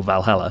think, called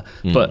Valhalla,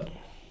 but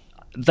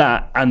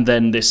that and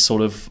then this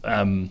sort of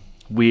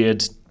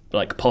weird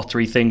like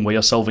pottery thing where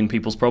you're solving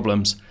people's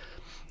problems.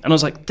 And I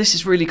was like, this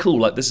is really cool.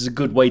 Like, this is a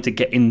good way to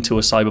get into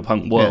a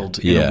cyberpunk world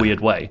in a weird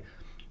way.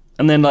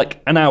 And then,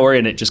 like, an hour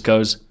in, it just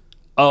goes,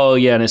 oh,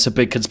 yeah, and it's a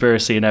big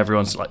conspiracy, and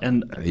everyone's like...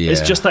 And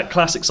it's just that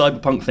classic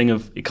cyberpunk thing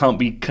of it can't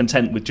be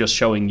content with just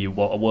showing you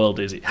what a world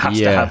is. It has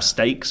to have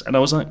stakes. And I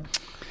was like...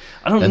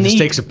 And the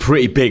stakes are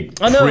pretty big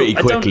pretty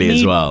quickly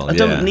as well. I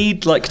don't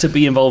need like to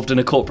be involved in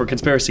a corporate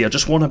conspiracy. I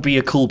just want to be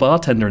a cool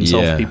bartender and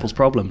solve people's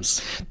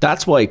problems.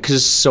 That's why,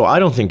 so I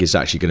don't think it's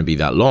actually going to be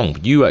that long.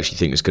 But you actually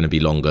think it's going to be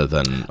longer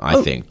than I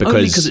think.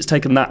 Only because it's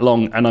taken that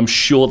long, and I'm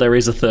sure there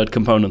is a third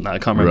component that I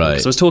can't remember.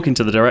 So I was talking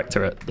to the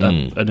director at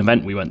an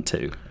event we went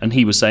to, and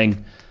he was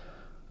saying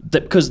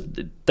that because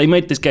they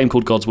made this game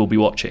called Gods Will Be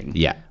Watching,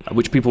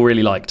 which people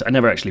really liked. I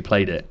never actually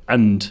played it,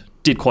 and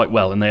did quite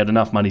well, and they had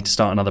enough money to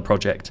start another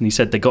project. And he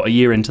said they got a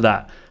year into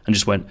that and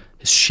just went,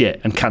 it's shit,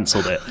 and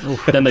cancelled it.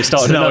 Then they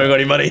started. So now we got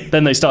any money.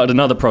 Then they started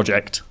another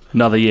project,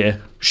 another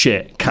year,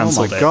 shit,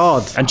 cancelled it. Oh my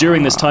god! And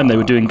during this time, they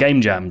were doing game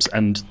jams,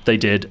 and they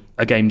did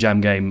a game jam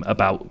game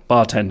about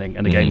bartending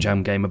and a game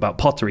jam game about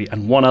pottery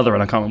and one other,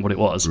 and I can't remember what it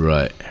was.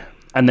 Right.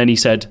 And then he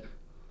said,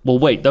 well,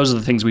 wait, those are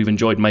the things we've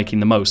enjoyed making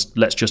the most.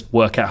 Let's just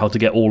work out how to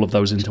get all of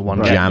those into one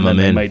game. Jam and then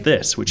them they in. made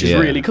this, which is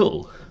really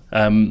cool.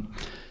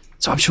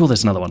 So I'm sure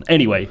there's another one.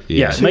 Anyway,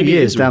 2 maybe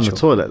years it is down really the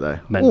toilet though.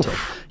 Mental.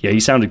 Oof. Yeah, he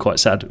sounded quite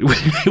sad.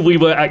 We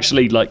were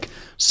actually like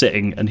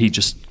sitting, and he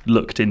just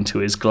looked into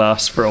his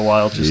glass for a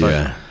while, just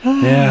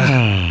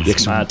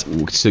it's mad.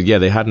 So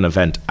they had an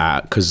event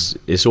because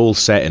it's all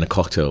set in a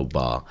cocktail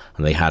bar,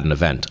 and they had an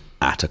event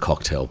at a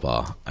cocktail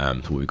bar.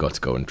 So we got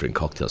to go and drink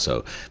cocktails.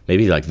 So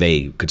maybe like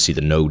they could see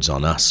the nodes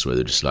on us, where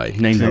they're just like,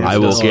 I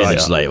walk in,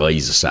 it's like, well,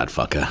 he's a sad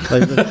fucker.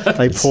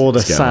 They poured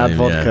a sad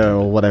vodka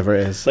or whatever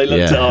it is. They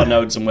looked at our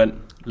nodes and went,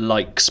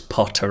 likes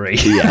pottery.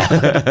 He'll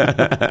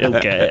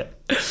get it.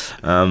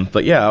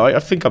 But yeah, I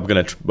think I'm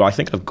gonna.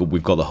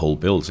 We've got the whole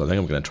build, so I think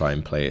I'm gonna try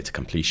and play it to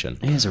completion.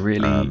 It is a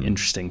really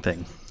interesting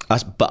thing.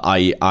 But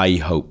I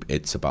hope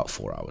it's about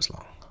 4 hours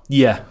long.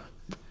 Yeah.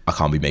 I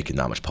can't be making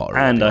that much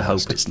pottery. And I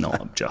hope it's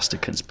not just a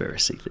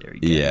conspiracy theory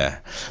game. Yeah,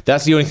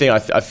 that's the only thing. I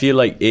feel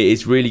like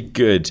it's really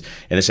good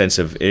in the sense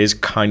of it is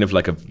kind of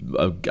like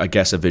I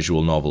guess a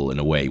visual novel in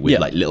a way with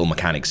like little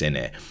mechanics in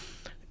it.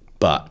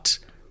 But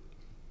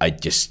I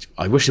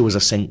wish there was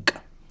a sink.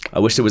 I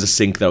wish there was a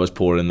sink that was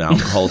pouring the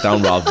alcohol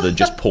down rather than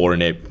just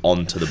pouring it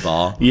onto the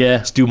bar. Yeah,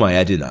 let's do my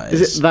head in that.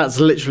 That's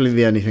literally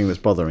the only thing that's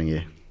bothering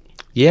you.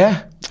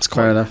 Yeah, that's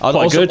fair enough.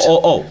 Quite good.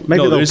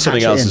 Maybe there is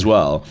something else as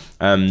well.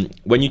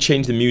 When you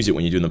change the music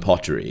when you're doing the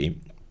pottery,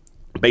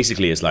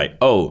 basically it's like,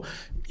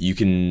 you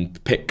can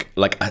pick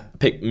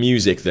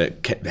music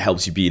that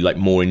helps you be like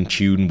more in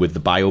tune with the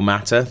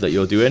biomatter that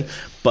you're doing,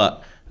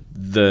 but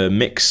the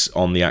mix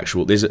on the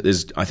actual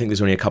I think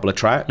there's only a couple of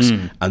tracks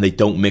and they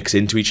don't mix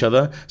into each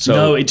other. So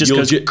no, it just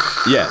goes.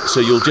 So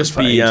you'll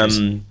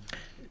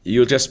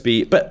just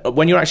be. But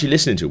when you're actually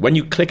listening to it, when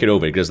you click it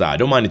over, it does that. I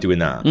don't mind it doing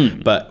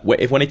that. But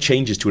when it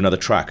changes to another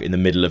track in the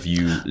middle of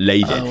you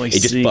laid it, it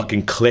just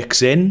fucking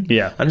clicks in.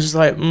 Yeah, and it's just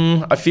like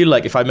I feel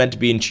like if I meant to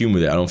be in tune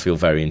with it, I don't feel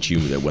very in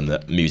tune with it when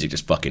the music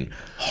just fucking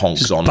honks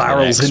just on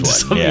barrels the next into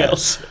one. something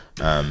else.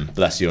 But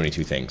that's the only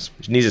two things.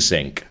 It needs a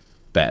sync.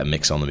 Better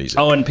mix on the music.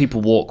 Oh, and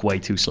people walk way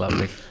too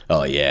slowly.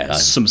 Oh yeah,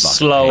 that's some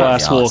slow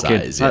ass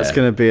walking. That's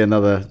going to be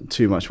another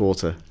too much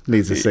water.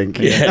 Needs a sink.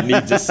 Yeah, it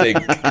needs a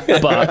sink.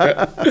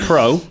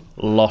 But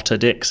lot of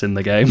dicks in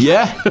the game.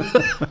 Yeah,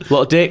 a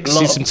lot of dicks.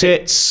 See some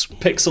tits.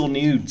 Pixel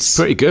nudes.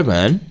 Pretty good,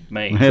 man.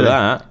 Mate, For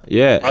that,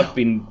 yeah. I've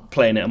been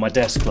playing it on my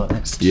desk, like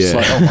it's just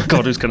like, oh my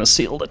god, who's going to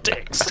see all the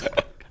dicks?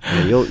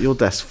 Yeah, your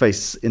desk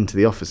face into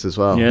the office as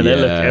well. Yeah,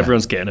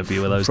 everyone's getting a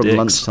view of those from dicks.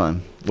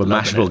 lunchtime. Well,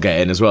 Mashable will get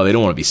in as well. They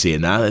don't want to be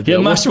seeing that. Yeah,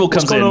 What's Mashable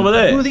comes going in. over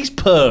there? Who are these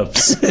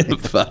pervs?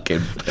 Fucking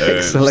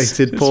pervs.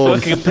 Pixelated porn.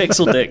 Fucking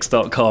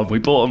pixeldicks.com. We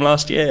bought them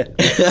last year.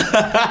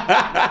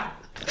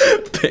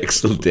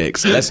 Pixel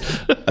dicks.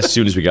 As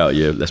soon as we get out of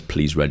here, let's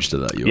please register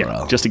that URL.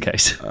 Yeah, just in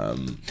case.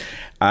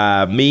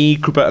 Me,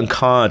 Krupa, and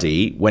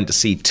Cardi went to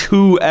see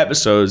 2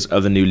 episodes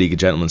of the new League of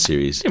Gentlemen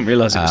series. Didn't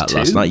realise it was 2.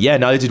 Last night. Yeah,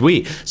 neither did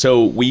we.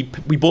 So we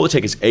bought the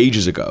tickets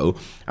ages ago,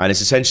 and it's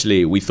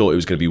essentially, we thought it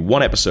was going to be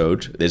 1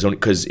 episode. There's only,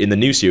 because in the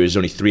new series, there's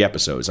only 3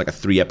 episodes, like a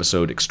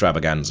 3-episode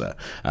extravaganza,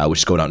 which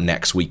is going out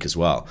next week as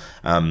well.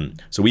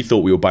 So we thought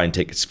we were buying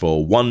tickets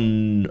for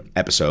 1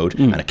 episode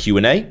and a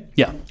Q&A.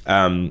 Yeah.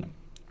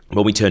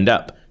 When we turned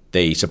up,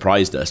 they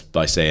surprised us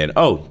by saying,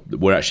 "Oh,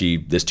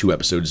 there's 2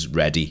 episodes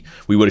ready.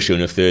 We would have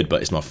shown a 3rd,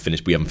 but it's not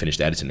finished. We haven't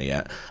finished editing it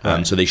yet."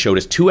 So they showed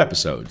us 2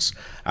 episodes,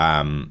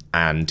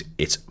 and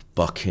it's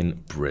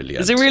fucking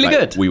brilliant. Is it really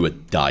good? We were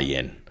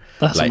dying.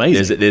 That's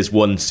amazing. There's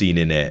one scene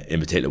in it in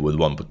particular with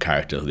one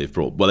character they've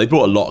brought. Well, they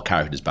brought a lot of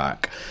characters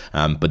back,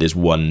 but there's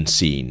one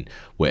scene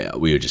where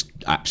we were just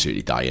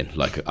absolutely dying.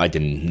 Like I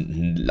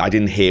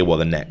didn't hear what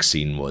the next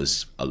scene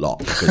was a lot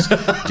because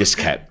I just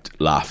kept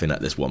laughing at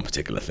this one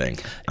particular thing.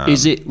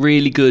 Is it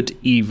really good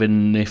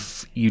even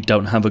if you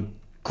don't have a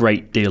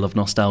great deal of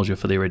nostalgia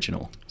for the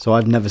original? So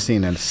I've never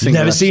seen it. You've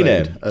never seen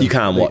it. You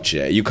can't watch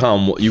it. You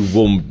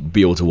won't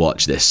be able to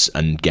watch this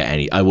and get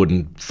any. I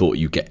wouldn't thought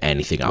you'd get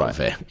anything out of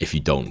it if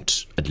you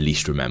don't at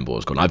least remember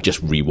what's going on. I've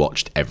just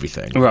rewatched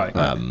everything. Right.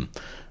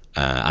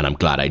 And I'm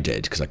glad I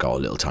did because I got a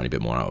little tiny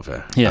bit more out of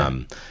it. Yeah.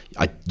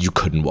 You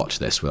couldn't watch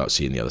this without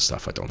seeing the other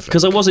stuff, I don't think.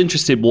 Because I was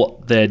interested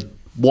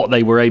what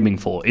they were aiming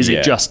for. Is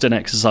it just an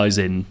exercise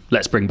in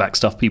let's bring back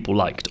stuff people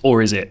liked,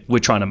 or is it we're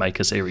trying to make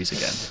a series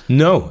again?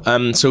 No.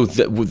 So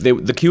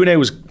the Q&A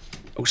was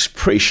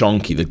pretty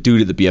shonky. The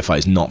dude at the BFI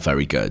is not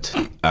very good.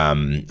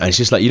 And it's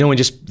just like, when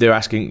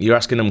you're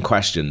asking them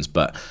questions,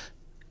 but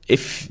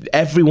if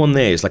everyone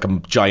there is like a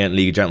giant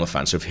League of Gentlemen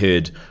fan, so I've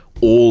heard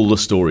all the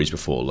stories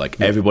before,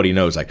 like everybody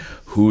knows like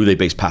who they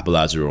based Papa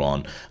Lazaro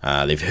on.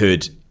 They've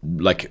heard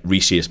like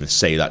Reece Shearsmith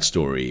say that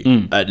story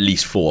at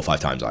least 4 or 5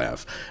 times. I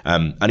have,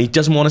 and he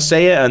doesn't want to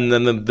say it, and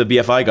then the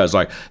BFI guy's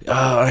like,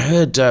 "Oh, I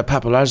heard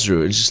Papa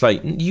Lazaro." It's just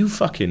like, you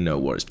fucking know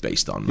what it's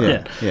based on,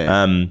 man.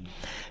 Yeah.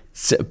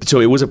 So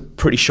it was a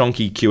pretty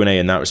shonky Q&A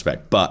in that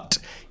respect, but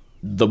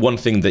the one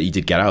thing that you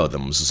did get out of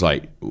them was just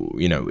like,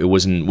 it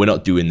wasn't, we're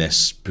not doing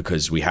this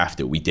because we have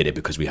to. We did it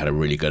because we had a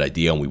really good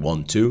idea and we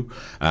want to.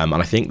 And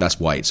I think that's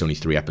why it's only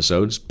 3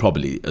 episodes.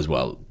 Probably as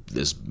well,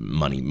 there's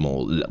money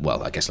more,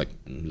 well, I guess like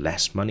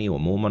less money or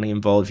more money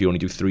involved if you only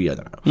do 3, I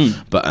don't know.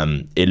 But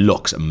it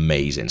looks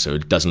amazing. So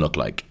it doesn't look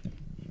like,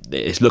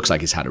 it looks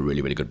like it's had a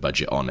really, really good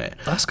budget on it.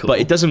 That's cool. But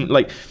it doesn't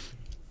like,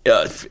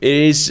 it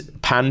is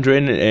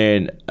pandering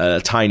in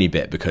a tiny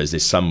bit because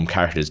there's some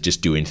characters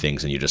just doing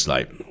things and you're just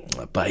like,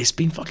 but it's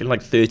been fucking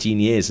like 13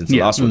 years since the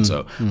last one,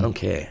 so I don't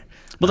care.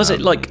 Well, that's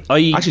it. Like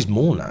actually, it's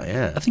more now.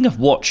 Yeah, I think I've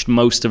watched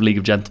most of League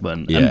of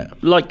Gentlemen and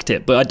liked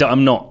it, but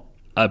I'm not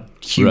a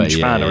huge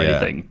fan or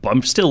anything. But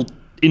I'm still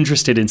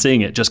interested in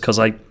seeing it just because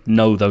I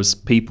know those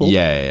people.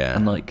 Yeah.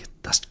 And like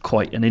that's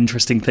quite an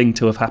interesting thing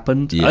to have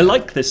happened. Yeah. I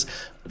like this.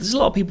 There's a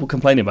lot of people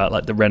complaining about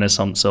like the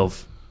renaissance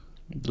of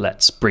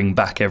let's bring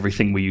back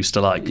everything we used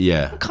to like.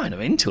 Yeah. I'm kind of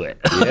into it.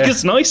 Like,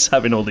 it's nice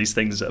having all these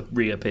things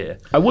reappear.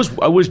 I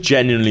was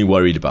genuinely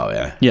worried about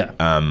it. Yeah.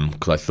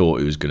 Because I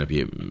thought it was going to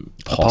be a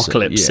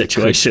apocalypse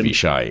situation. It could be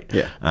shite.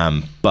 Yeah.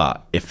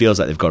 But it feels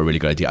like they've got a really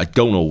good idea. I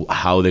don't know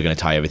how they're going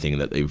to tie everything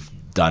that they've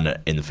done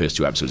in the first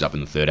 2 episodes up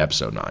in the 3rd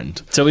episode now.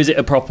 So is it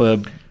a proper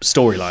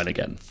storyline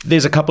again?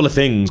 There's a couple of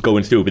things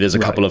going through, but there's a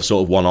couple of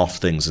sort of one-off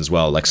things as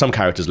well. Like some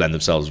characters lend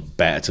themselves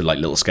better to like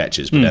little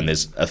sketches, but then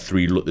there's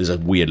a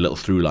weird little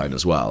through line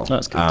as well.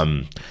 That's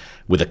good.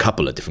 With a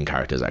couple of different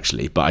characters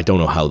actually, but I don't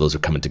know how those are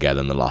coming together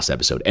in the last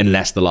episode.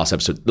 Unless the last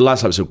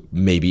episode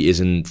maybe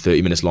isn't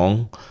 30 minutes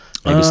long,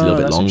 maybe it's a little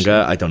bit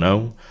longer. I don't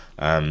know.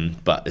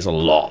 But there's a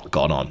lot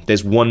going on.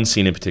 There's one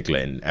scene in particular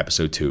in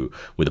episode 2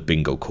 with a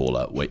bingo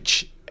caller,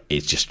 which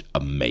is just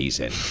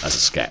amazing as a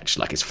sketch.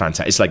 Like, it's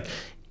fantastic. It's like,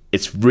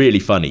 it's really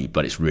funny,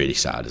 but it's really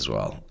sad as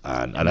well.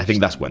 And I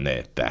think that's when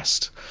they're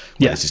best.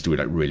 When it's just doing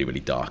like really, really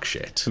dark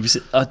shit.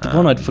 The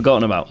one I'd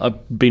forgotten about,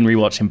 I've been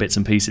rewatching bits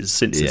and pieces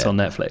since it's on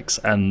Netflix,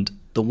 and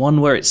the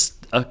one where it's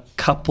a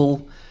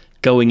couple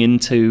going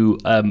into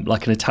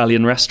like an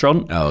Italian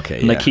restaurant. Oh,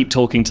 okay. And they keep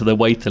talking to the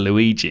waiter,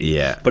 Luigi.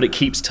 Yeah. But it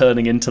keeps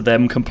turning into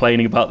them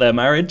complaining about their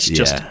marriage,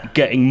 just Yeah.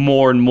 getting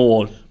more and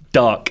more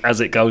dark as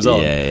it goes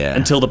on. Yeah.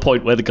 Until the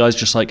point where the guy's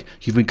just like,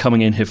 you've been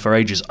coming in here for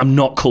ages. I'm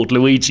not called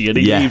Luigi. And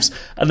he leaves.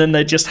 And then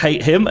they just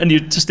hate him. And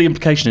the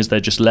implication is they're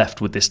just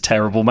left with this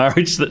terrible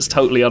marriage that's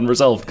totally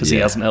unresolved because he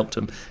hasn't helped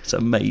him. It's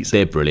amazing.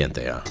 They're brilliant,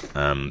 they are.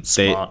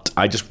 Smart.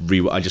 I just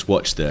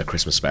watched the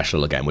Christmas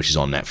special again, which is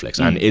on Netflix,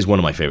 and is one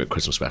of my favourite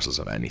Christmas specials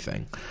of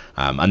anything.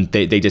 And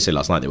they did say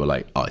last night, they were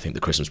like, I think the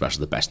Christmas special is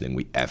the best thing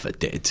we ever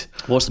did.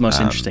 What's the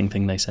most interesting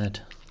thing they said?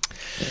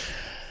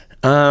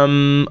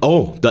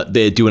 That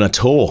they're doing a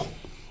tour.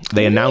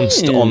 They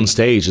announced on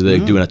stage that they're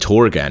doing a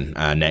tour again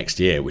next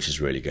year, which is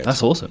really good.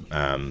 That's awesome.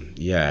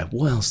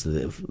 What else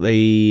did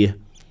they?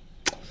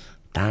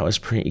 That was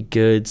pretty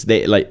good.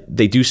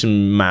 They do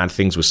some mad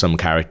things with some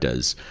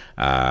characters,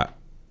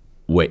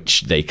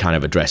 which they kind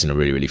of address in a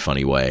really, really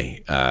funny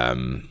way.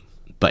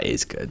 But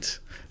it's good.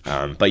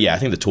 But yeah, I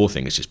think the tour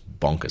thing is just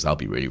bonkers. That'll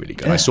be really, really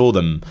good. I saw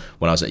them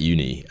when I was at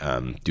uni I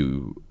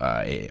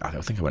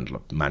think I went to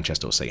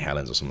Manchester or St.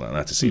 Helens or something like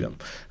that to see them.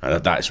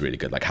 And that is really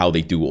good. Like, how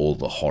they do all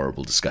the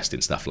horrible,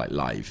 disgusting stuff like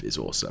live is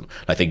awesome.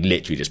 Like, they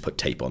literally just put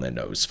tape on their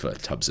nose for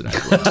Tubbs and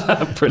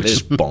Edwards, which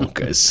is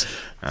bonkers.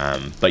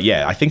 But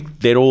yeah, I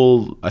think they're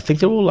all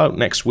out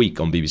next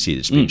week on BBC.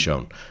 It's been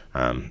shown,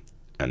 and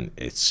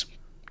it's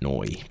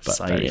naughty but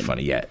very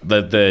funny. Yeah,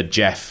 the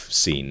Jeff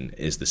scene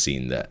is the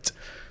scene that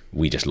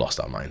we just lost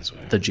our minds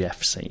with. The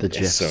Jeff scene. The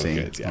Jeff scene.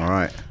 Good, yeah. All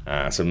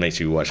right. So make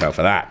sure you watch out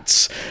for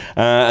that.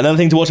 Another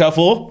thing to watch out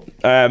for,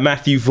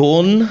 Matthew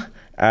Vaughn,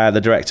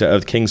 the director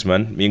of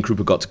Kingsman. Me and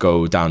Krupa got to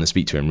go down and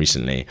speak to him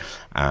recently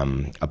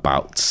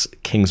about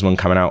Kingsman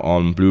coming out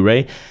on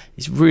Blu-ray.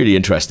 He's a really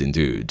interesting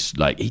dude.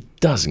 Like, he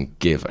doesn't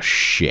give a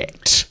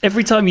shit.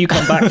 Every time you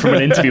come back from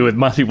an interview with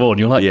Matthew Vaughn,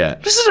 you're like,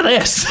 listen to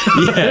this.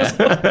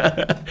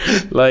 Yeah.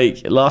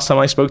 Like, last time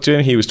I spoke to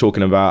him, he was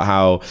talking about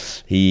how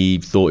he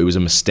thought it was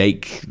a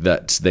mistake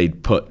that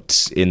they'd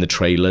put in the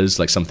trailers,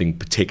 like, something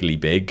particularly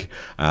big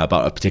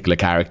about a particular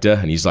character.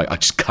 And he's like, I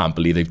just can't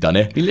believe they've done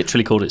it. He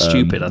literally called it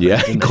stupid, I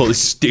think. He called it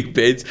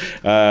stupid.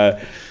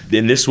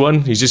 In this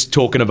one, he's just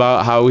talking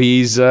about how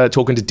he's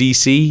talking to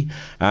DC.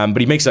 But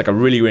he makes like a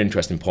really, really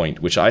interesting point,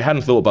 which I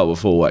hadn't thought about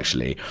before,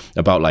 actually,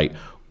 about like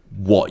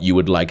what you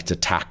would like to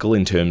tackle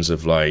in terms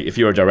of like, if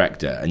you're a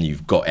director and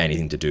you've got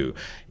anything to do,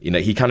 you know,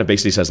 he kind of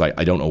basically says like,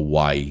 I don't know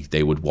why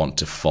they would want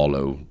to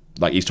follow,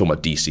 like, he's talking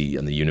about DC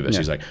and the universe.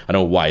 He's like, I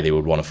don't know why they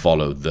would want to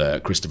follow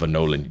the Christopher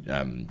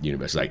Nolan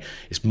universe. Like,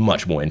 it's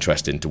much more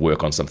interesting to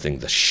work on something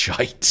that's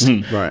shite.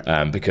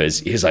 Right. Because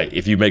he's like,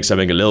 if you make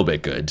something a little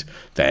bit good,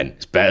 then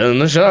it's better than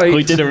the shite. Well,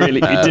 he did a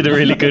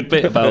really good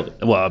bit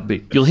about, well,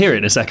 you'll hear it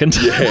in a second.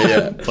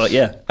 But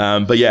yeah.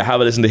 But yeah, have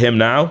a listen to him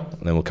now,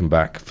 and then we'll come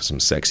back for some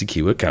sexy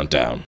keyword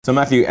countdown. So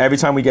Matthew, every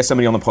time we get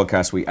somebody on the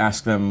podcast, we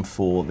ask them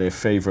for their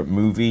favourite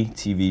movie,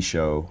 TV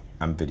show,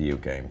 and video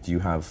game. Do you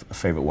have a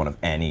favourite one of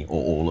any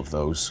or all of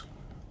those?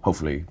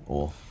 Hopefully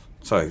all.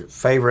 So,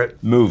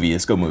 favourite Movie,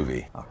 let's go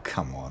movie. Oh,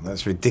 come on,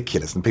 that's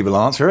ridiculous. And people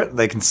answer it,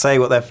 they can say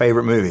what their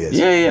favourite movie is.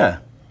 Yeah.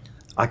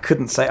 I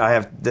couldn't say, I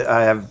have.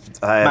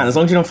 Man, as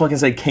long as you don't fucking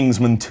say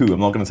Kingsman 2, I'm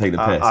not going to take the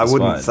piss. I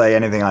wouldn't say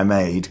anything I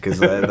made, because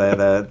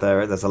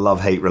there's a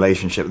love-hate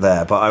relationship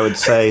there. But I would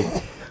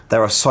say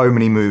there are so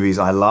many movies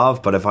I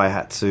love, but if I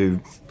had to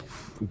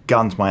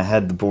gun to my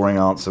head, the boring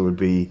answer would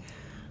be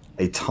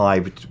a tie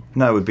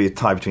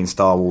between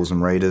Star Wars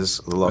and Raiders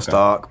of the Lost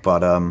Ark,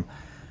 but a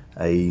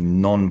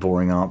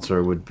non-boring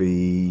answer would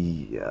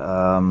be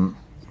I'm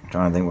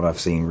trying to think what I've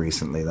seen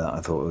recently that I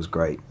thought was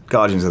great.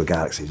 Guardians of the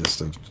Galaxy, just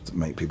to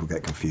make people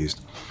get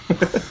confused.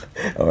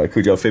 All right,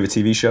 could you have a favourite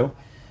TV show?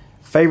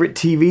 Favourite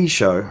TV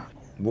show?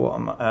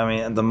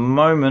 At the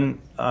moment,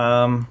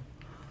 I'm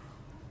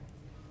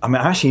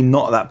actually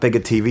not that big a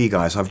TV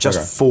guy, so I've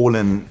just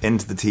fallen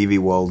into the TV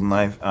world, and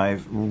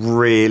I've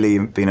really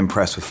been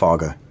impressed with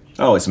Fargo.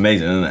 Oh, it's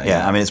amazing, isn't it?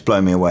 Yeah, I mean, it's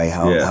blown me away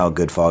how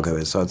good Fargo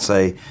is. So I'd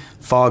say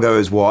Fargo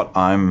is what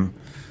I'm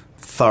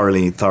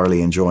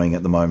thoroughly enjoying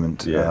at the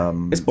moment. Yeah.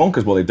 It's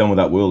bonkers what they've done with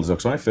that world.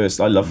 Because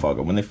I love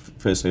Fargo. When they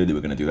first heard they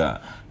were going to do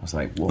that, I was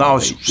like, what I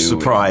was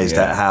surprised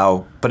at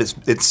how... But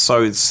it's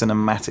so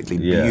cinematically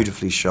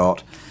beautifully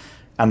shot.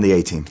 And the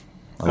A-Team.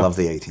 I love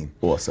the A-Team.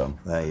 Awesome.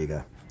 There you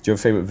go. Do you have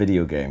a favourite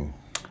video game?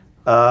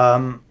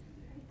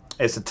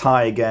 It's a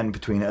tie again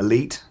between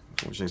Elite,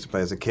 which I used to play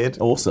as a kid.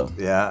 Awesome.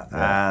 Yeah,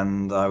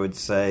 and I would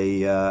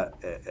say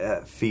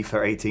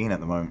FIFA 18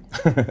 at the moment.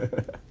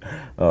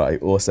 All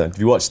right, awesome. Have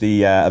you watched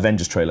the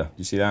Avengers trailer? Did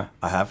you see that?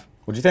 I have.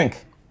 What do you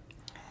think?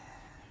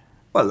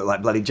 Well, it looked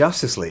like bloody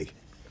Justice League.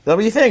 Is that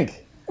what you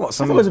think? What,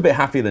 I thought it was a bit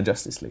happier than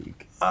Justice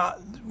League.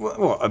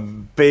 what a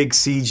big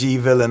CG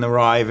villain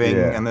arriving,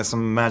 Yeah. and there's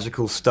some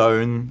magical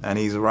stone, and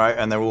he's right,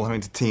 and they're all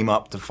having to team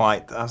up to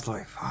fight. I was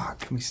like, fuck,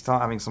 can we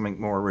start having something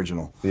more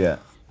original? Yeah.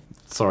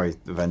 Sorry,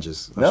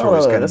 Avengers. I'm No, sure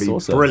it's going to that's be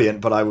awesome.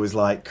 brilliant, but I was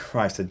like,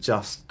 Christ, I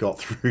just got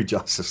through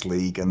Justice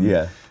League, and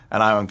Yeah. and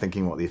now I'm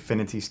thinking, what, the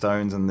Infinity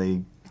Stones and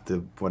the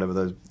whatever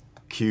those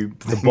cube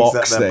things,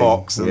 box that thing.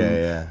 box, and,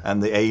 Yeah.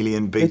 and the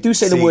alien big They do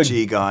say CG the word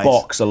guys.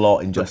 box a lot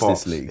in The Justice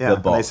box, League. yeah, The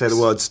and box. they say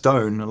the word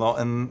stone a lot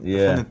in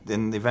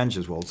the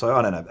Avengers world. So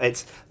I don't know.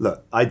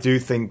 Look, I do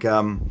think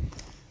I'm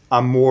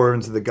more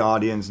into the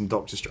Guardians and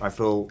Doctor Strange. I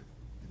feel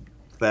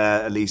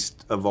they're at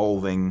least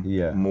evolving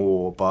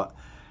more, but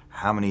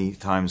how many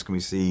times can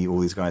we see all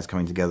these guys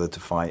coming together to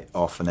fight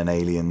off an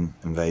alien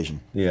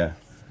invasion? Yeah.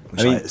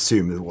 Which I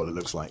assume is what it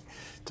looks like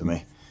to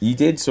me. You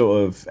did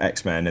sort of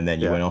X-Men, and then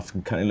you Yeah. went off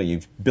and kind of like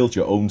you've built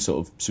your own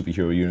sort of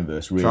superhero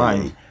universe. Really,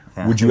 Trying.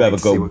 Yeah, would you we'll ever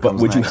see go? what But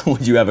comes would you next.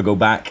 would you ever go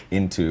back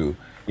into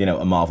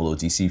a Marvel or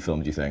DC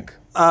film? Do you think?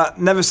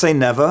 Never say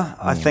never.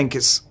 I think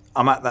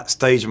I'm at that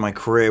stage in my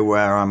career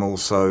where I'm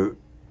also.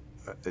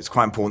 It's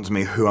quite important to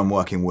me who I'm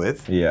working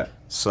with. Yeah.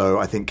 So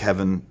I think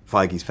Kevin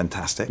Feige's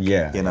fantastic.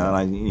 Yeah. And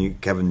I knew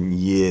Kevin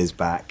years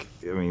back.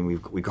 I mean,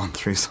 we've gone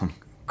through some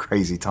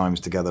crazy times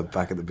together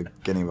back at the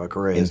beginning of our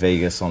careers. In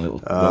Vegas on a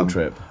little road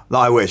trip. No,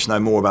 I wish. No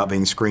more about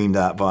being screamed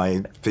at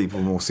by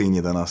people more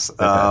senior than us.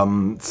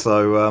 Look,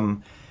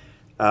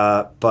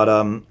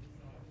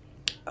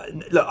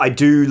 I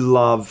do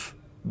love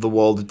the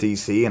world of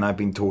DC, and I've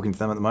been talking to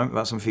them at the moment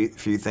about some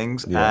few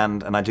things. Yeah.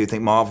 And I do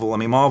think Marvel. I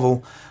mean,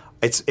 Marvel.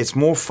 It's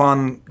more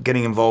fun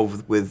getting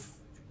involved with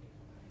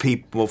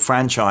people,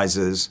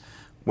 franchises,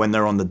 when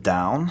they're on the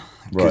down,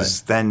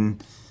 because then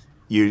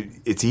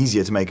it's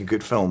easier to make a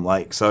good film.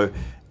 Like, so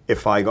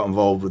if I got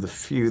involved with a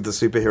few of the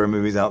superhero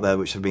movies out there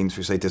which have been,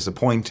 say,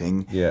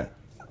 disappointing,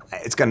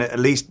 it's going to at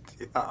least,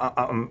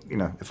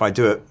 if I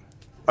do it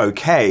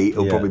okay,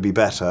 it'll probably be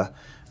better.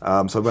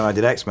 So when I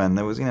did X-Men,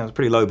 there was, it was a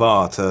pretty low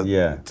bar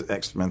to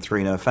X-Men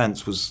 3, no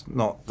offense, was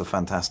not the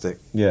fantastic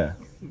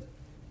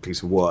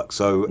piece of work.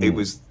 So it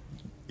was,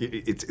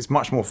 it's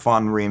much more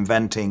fun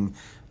reinventing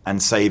and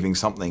saving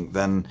something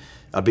than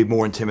I'd be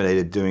more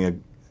intimidated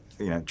doing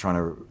trying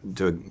to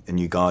do a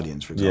new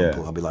Guardians, for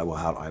example. I'll be like,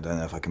 well, I don't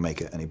know if I can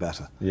make it any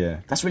better.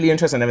 Yeah, that's really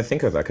interesting. I never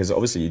think of that, because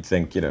obviously you'd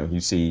think, you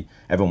see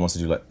everyone wants to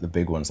do like the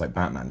big ones like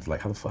Batman.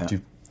 Like, how the fuck do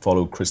you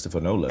follow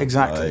Christopher Nolan?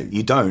 Exactly,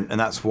 you don't, and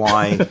that's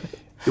why.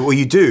 Well,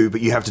 you do,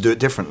 but you have to do it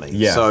differently.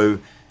 Yeah. So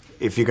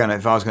if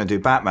I was going to do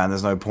Batman,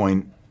 there's no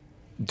point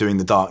doing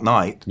The Dark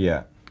Knight.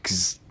 Yeah.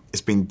 Because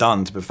it's been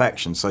done to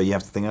perfection. So you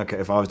have to think, okay,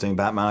 if I was doing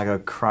Batman, I go,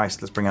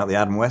 Christ, let's bring out the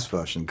Adam West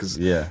version, because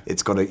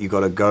you've got to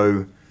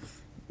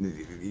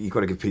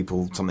give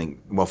people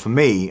something. Well, for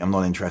me, I'm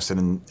not interested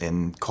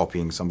in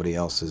copying somebody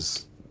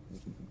else's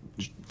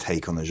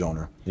take on the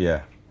genre.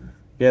 Yeah,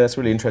 that's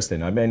really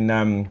interesting. I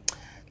mean,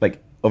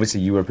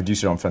 obviously you were a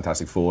producer on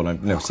Fantastic Four,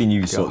 and I've seen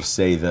you sort of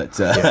say that.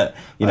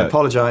 I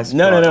apologise.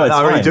 No, it's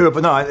I really fine. do it,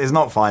 but no, it's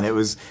not fine.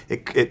 It's.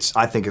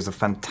 I think it's a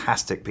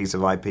fantastic piece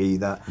of IP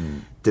that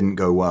didn't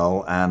go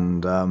well,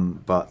 and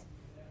but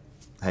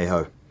hey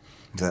ho,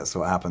 that's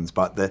what happens.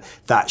 But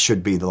that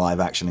should be the live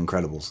action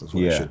Incredibles. That's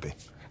what it should be.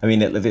 I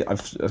mean, I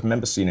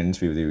remember seeing an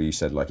interview with you where you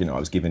said, I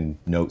was given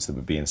notes that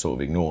were being sort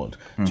of ignored.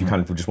 Do you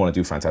kind of just want to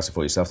do Fantastic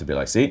Four yourself to be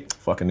like, see,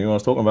 fucking knew what I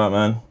was talking about,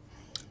 man?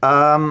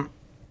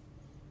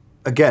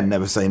 Again,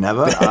 never say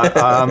never.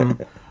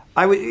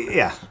 I would,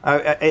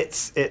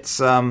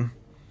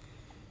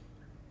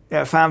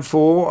 Fan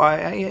 4.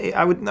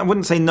 I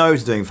wouldn't say no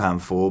to doing Fan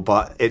 4,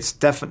 but it's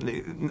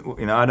definitely,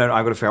 I've got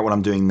to figure out what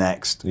I'm doing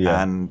next,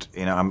 and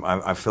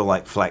I feel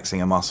like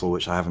flexing a muscle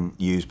which I haven't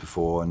used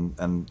before,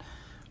 and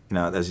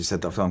as you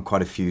said, I've done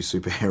quite a few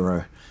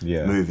superhero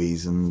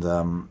movies, and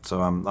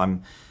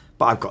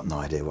but I've got no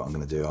idea what I'm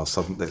going to do.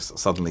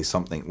 Suddenly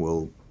something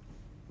will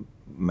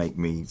make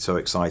me so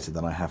excited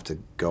that I have to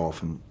go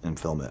off and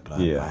film it, but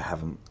I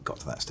haven't got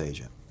to that stage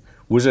yet.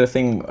 Was there a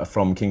thing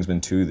from Kingsman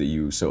 2 that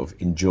you sort of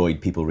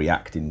enjoyed people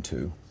reacting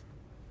to?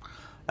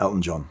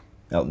 Elton John.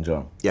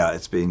 Yeah,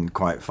 it's been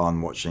quite fun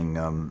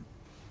watching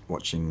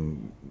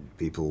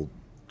people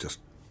just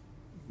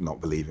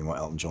not believing what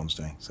Elton John's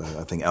doing. So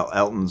I think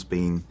Elton's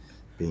been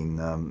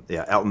a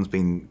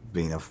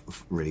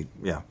really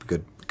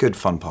good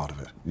fun part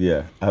of it.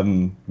 Yeah.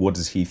 What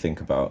does he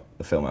think about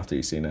the film after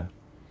you've seen it?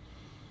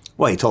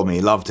 Well, he told me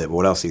he loved it, but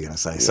what else are you going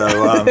to say? So,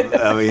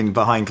 I mean,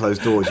 behind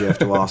closed doors, you have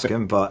to ask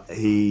him. But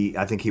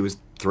I think he was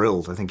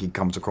thrilled. I think he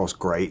comes across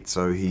great.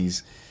 So he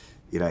says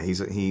he'd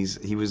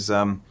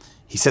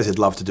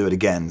love to do it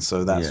again.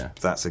 So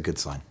that's a good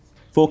sign.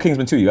 For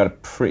Kingsman 2, you had a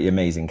pretty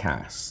amazing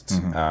cast.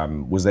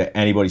 Mm-hmm. Was there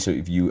anybody sort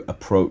of you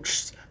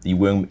approached that you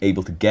weren't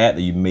able to get,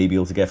 that you may be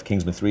able to get for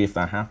Kingsman 3 if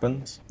that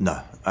happens?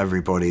 No,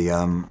 everybody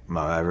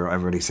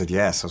said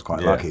yes. I was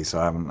quite lucky. So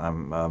I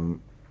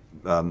haven't.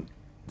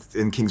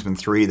 In Kingsman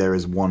 3, there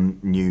is one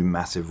new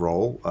massive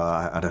role.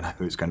 I don't know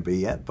who it's going to be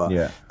yet,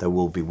 but there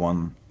will be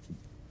one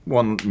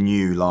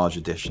new large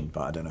addition,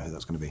 but I don't know who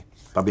that's going to be.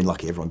 But I've been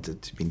lucky. Everyone's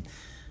been,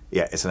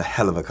 it's a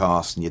hell of a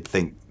cast, and you'd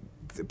think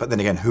but then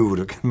again, who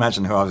would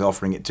imagine who I was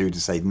offering it to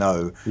say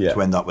no Yeah.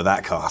 to end up with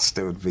that cast?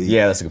 It would be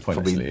that's a good point,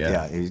 probably,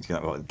 actually, yeah. you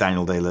know,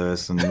 Daniel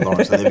Day-Lewis and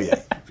Laurence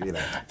Olivier. You know,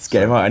 Let's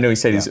get him out. I know he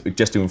said he's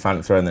just doing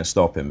Phantom Thread and then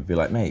stop him and be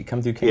like, mate,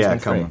 come do Kingsman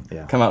 3.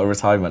 Come out of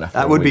retirement after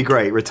that a would be week.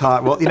 great.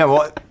 Retire. Well, you know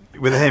what?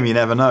 With him, you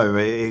never know.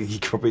 He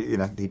probably,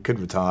 he could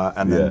retire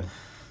and then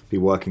be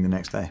working the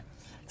next day.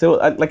 So,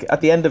 like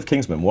at the end of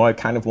Kingsman, what I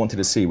kind of wanted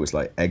to see was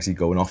like Eggsy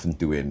going off and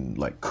doing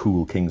like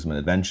cool Kingsman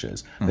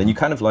adventures. Then you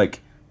kind of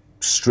like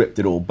stripped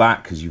it all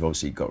back because you've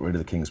obviously got rid of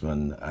the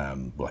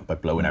Kingsman like by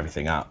blowing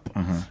everything up.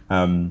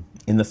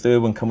 In the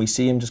third one, can we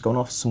see him just going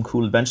off some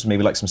cool adventures,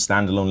 maybe like some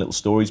standalone little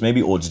stories,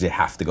 maybe, or did it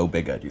have to go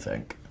bigger? Do you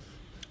think?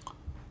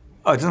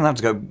 Oh, it doesn't have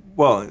to go.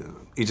 Well,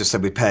 you just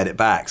said we pared it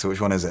back. So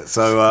which one is it?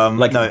 So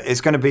no,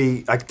 it's going to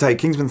be. I can tell you,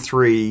 Kingsman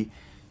 3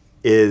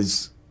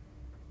 is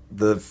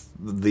the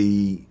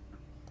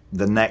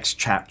next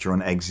chapter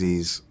on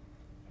Eggsy's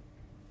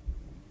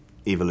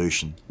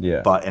evolution.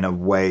 Yeah. But in a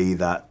way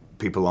that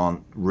people are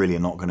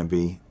not going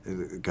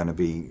to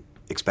be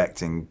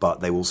expecting.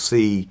 But they will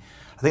see.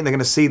 I think they're going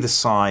to see the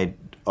side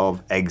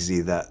of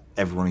Eggsy that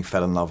everyone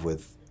fell in love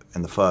with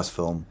in the first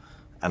film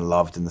and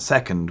loved in the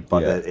second.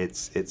 But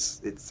it's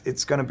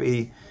going to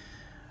be.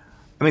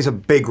 I mean, it's a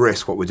big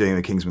risk what we're doing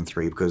with Kingsman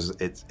 3 because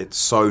it's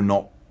so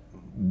not.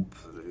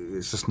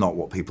 It's just not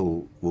what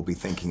people will be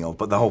thinking of.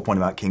 But the whole point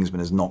about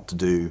Kingsman is not to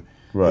do.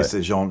 Right. It's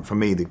a genre. For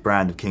me, the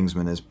brand of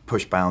Kingsman is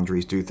push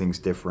boundaries, do things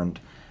different,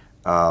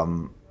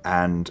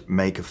 and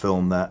make a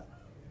film that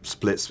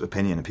splits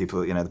opinion. And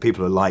people, the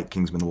people who like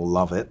Kingsman will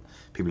love it.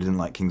 People who didn't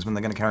like Kingsman,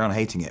 they're going to carry on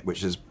hating it,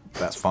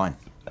 that's fine.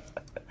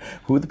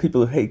 Who are the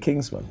people who hate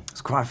Kingsman?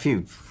 There's quite a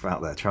few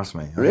out there. Trust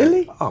me.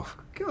 Really? Oh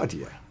God,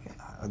 yeah.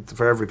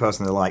 For every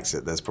person that likes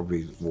it, there's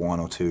probably one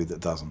or two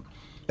that doesn't.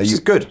 It's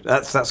good.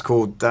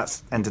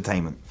 That's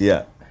entertainment.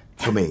 Yeah.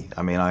 For me,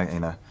 I mean,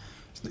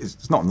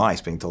 it's not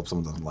nice being told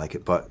someone doesn't like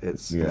it, but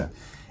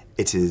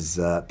it is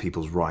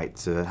people's right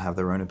to have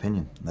their own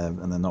opinion,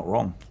 and they're not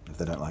wrong. If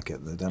they don't like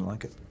it, they don't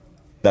like it.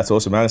 That's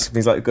awesome, man. It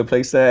seems like a good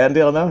place to end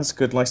it on that. It's a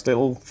good, nice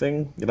little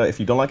thing. If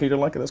you don't like it, you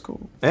don't like it. That's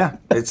cool. Yeah,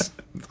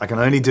 I can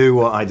only do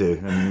what I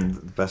do, and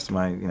the best of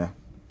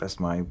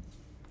my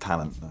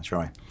talent. I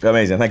try.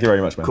 Amazing. Thank you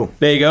very much, man. Cool.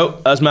 There you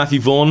go. That's Matthew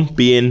Vaughn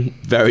being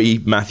very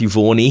Matthew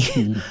Vaughn-y.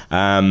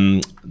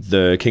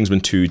 The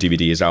Kingsman 2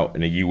 DVD is out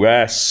in the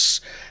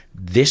US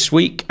this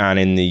week and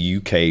in the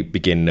UK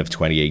beginning of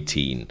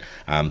 2018.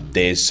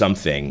 There's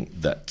something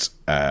that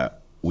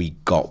we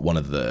got one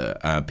of the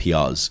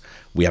PRs.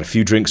 We had a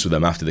few drinks with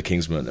them after the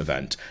Kingsman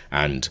event,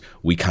 and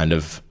we kind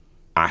of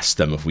asked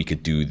them if we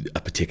could do a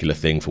particular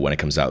thing for when it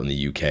comes out in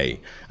the UK.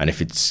 And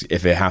if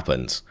it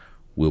happens,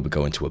 we'll be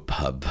going to a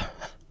pub.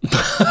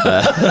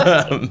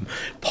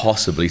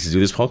 Possibly to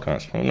do this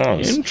podcast. Who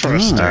knows?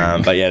 Interesting.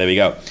 But yeah, there we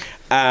go.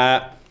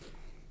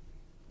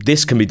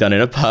 This can be done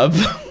in a pub.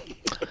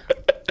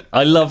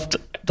 I loved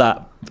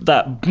that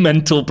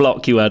mental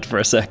block you had for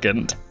a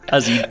second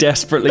as you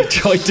desperately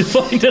tried to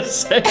find a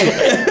segue.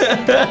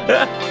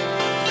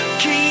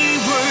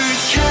 Keyword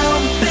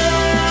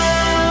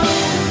countdown.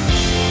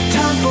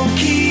 Time for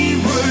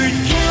keyword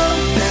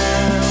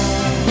countdown.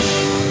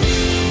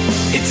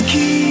 It's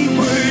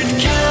keyword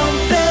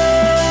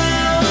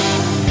countdown.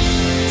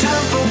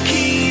 Time for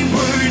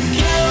keyword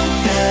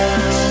countdown.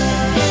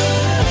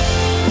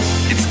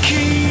 It's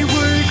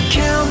keyword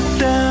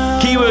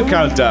countdown. Keyword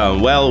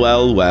countdown. Well.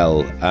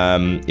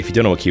 If you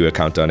don't know what keyword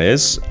countdown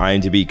is,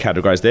 IMDb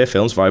categorized their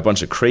films via a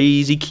bunch of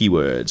crazy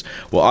keywords.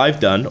 What I've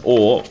done,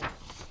 or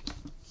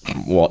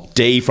what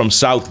Dave from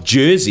South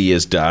Jersey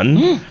has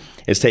done,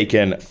 is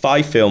taken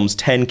 5 films,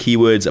 10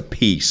 keywords a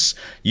piece.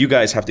 You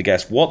guys have to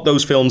guess what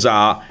those films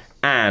are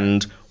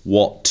and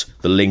what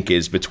the link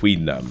is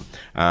between them.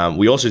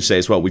 We also say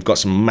as well, we've got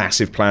some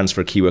massive plans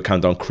for a Keyword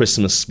Countdown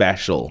Christmas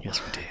special.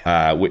 Yes, we do.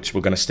 Which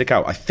we're going to stick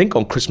out, I think,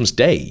 on Christmas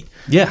Day.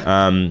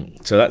 Yeah.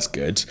 So that's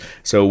good.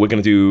 So we're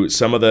going to do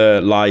some of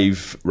the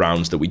live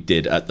rounds that we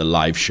did at the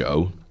live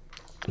show.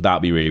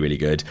 That'll be really, really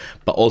good.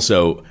 But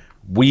also,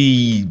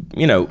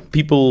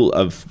 people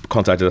have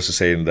contacted us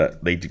saying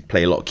that they do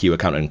play a lot of Keyword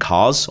Countdown in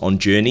cars on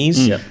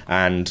journeys. Yeah.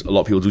 And a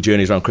lot of people do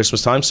journeys around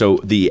Christmas time. So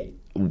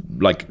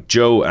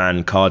Joe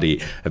and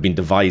Cardi have been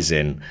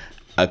devising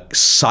a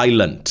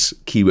silent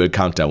keyword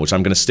countdown, which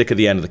I'm going to stick at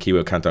the end of the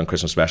Keyword Countdown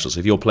Christmas special. So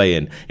if you're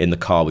playing in the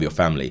car with your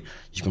family,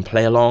 you can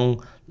play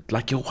along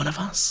like you're one of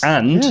us.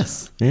 And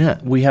Yeah.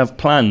 we have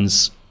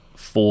plans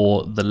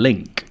for the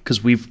link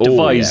because we've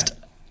devised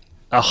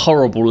a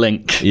horrible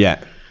link.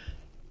 Yeah.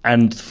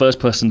 And the first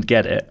person to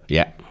get it,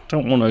 Yeah.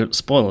 don't want to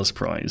spoil the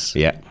surprise,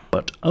 Yeah.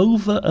 but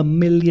over $1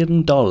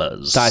 million.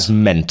 That's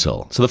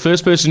mental. So the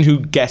first person who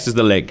guesses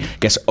the link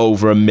gets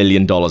over $1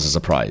 million as a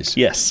prize.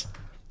 Yes.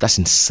 That's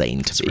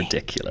insane to It's be.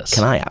 ridiculous.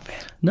 Can I have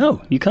it?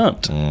 No, you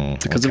can't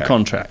because of okay.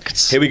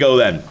 contracts. Here we go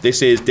then.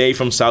 This is Dave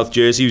from South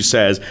Jersey who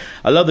says,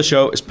 I love the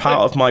show. It's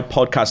part of my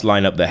podcast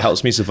lineup that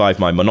helps me survive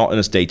my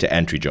monotonous data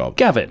entry job.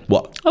 Gavin.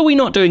 What? Are we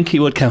not doing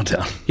keyword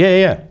countdown?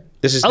 Yeah.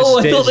 This is I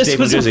thought Dave this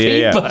from was a Jersey,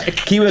 yeah. feedback.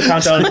 Keyword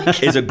Countdown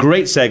is a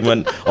great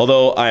segment,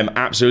 although I am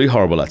absolutely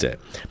horrible at it.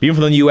 Being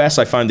from the US,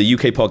 I find the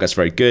UK podcast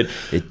very good.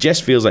 It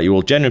just feels like you're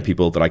all genuine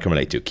people that I can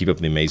relate to. Keep up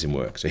the amazing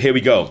work. So here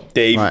we go.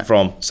 Dave Right.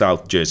 from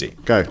South Jersey.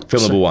 Go.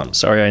 Film number one.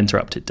 Sorry I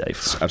interrupted, Dave.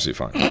 Absolutely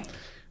fine.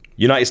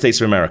 United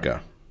States of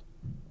America.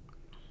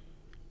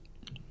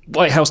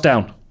 White House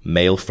down.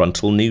 Male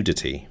frontal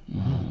nudity.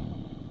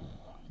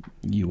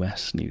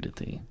 US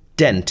nudity.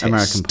 Dentist.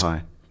 American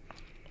Pie.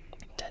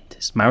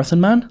 Dentist.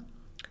 Marathon Man.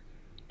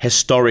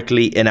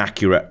 Historically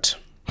inaccurate.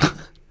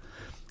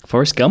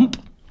 Forrest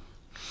Gump.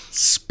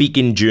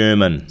 Speaking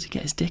German. Does he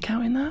get his dick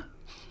out in that?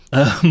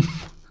 I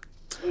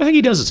think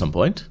he does at some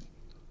point.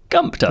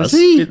 Gump does.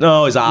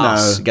 No, his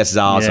ass. No. He gets his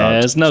ass out. Yeah,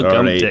 there's no Sorry.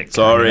 gum dick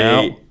Sorry.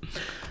 coming out.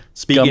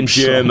 Speaking Gump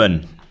song.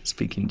 German.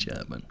 Speaking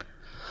German.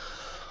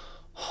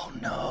 Oh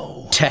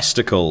no.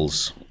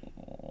 Testicles.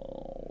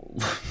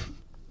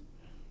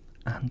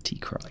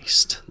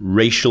 Antichrist.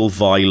 Racial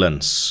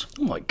violence.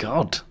 Oh my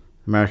god.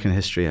 American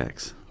History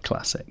X.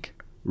 Classic.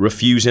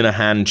 Refusing a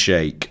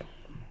handshake.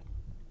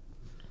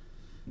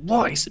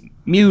 What is it?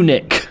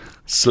 Munich.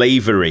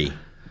 Slavery.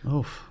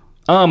 Oof.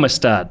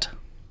 Armistead.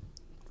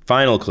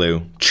 Final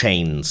clue.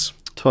 Chains.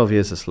 12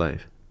 Years a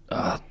Slave.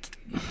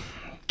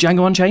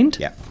 Django Unchained?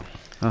 Yeah.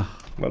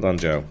 Well done,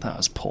 Joe. That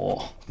was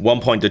poor.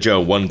 1 point to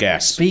Joe. One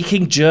guess.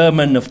 Speaking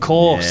German, of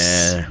course.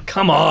 Yeah.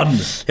 Come on.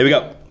 Here we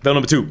go. Film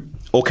number 2.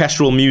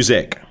 Orchestral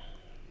music.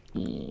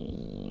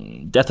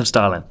 Death of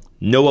Stalin.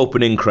 No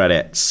opening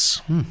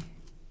credits.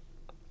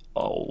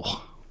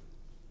 Oh.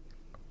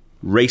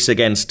 Race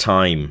Against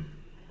Time.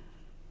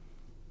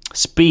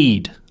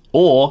 Speed.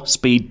 Or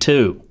Speed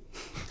 2.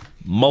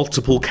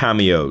 Multiple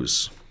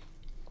cameos.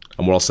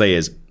 And what I'll say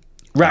is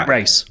Rat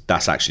Race.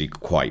 that's actually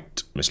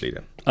quite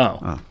misleading.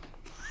 Oh.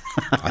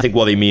 I think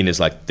what they mean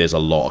is like there's a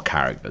lot of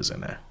characters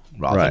in there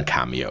rather than Right.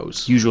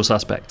 cameos. Usual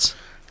Suspects.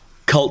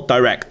 Cult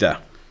director.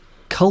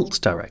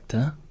 Cult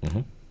director.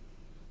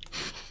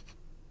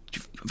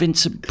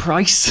 Vincent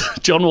Price.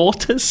 John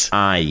Waters.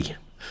 I.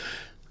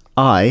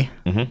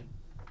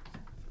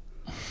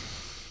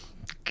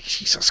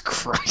 Jesus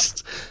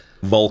Christ.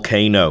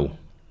 Volcano.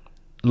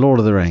 Lord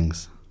of the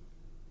Rings.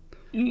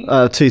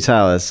 Two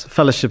Towers.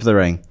 Fellowship of the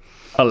Ring.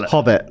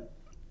 Hobbit.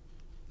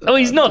 Oh,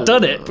 he's not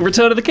done it.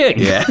 Return of the King.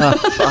 Yeah.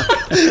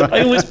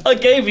 I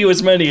gave you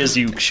as many as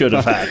you should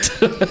have had.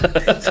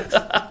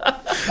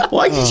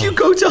 Why did you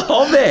go to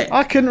Hobbit?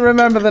 I couldn't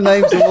remember the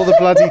names of all the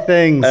bloody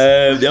things.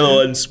 The other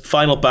ones.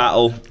 Final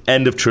Battle.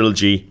 End of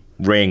Trilogy.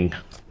 Ring.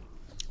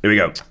 Here we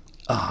go.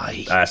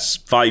 Aye. That's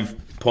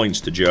 5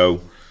 points to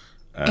Joe.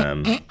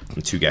 And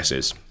 2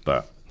 guesses.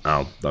 But,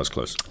 that was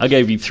close. I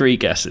gave you 3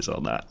 guesses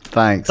on that.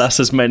 Thanks. That's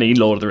as many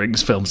Lord of the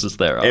Rings films as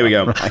there are. Here we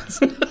go.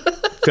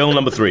 Film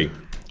number 3.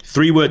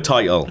 3-word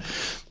title.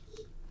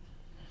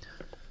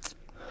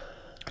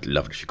 I'd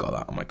love it if you got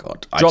that. Oh my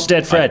god. Drop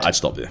Dead Fred. I'd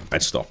stop there.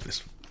 I'd stop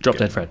this. Drop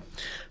Dead Fred.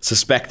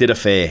 Suspected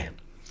affair.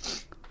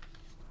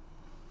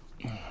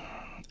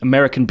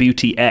 American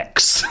Beauty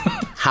X.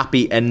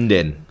 Happy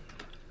ending.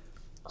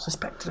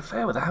 Suspected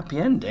affair with a happy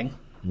ending.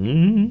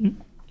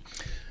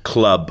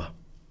 Club.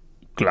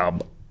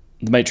 Glub.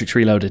 The Matrix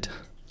Reloaded.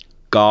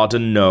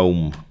 Garden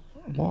gnome.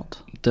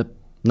 What? The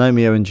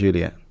Romeo and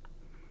Juliet.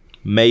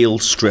 Male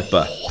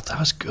stripper. Oh, that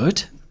was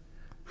good.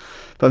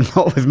 But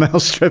not with male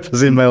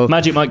strippers in male.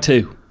 Magic Mike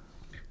 2.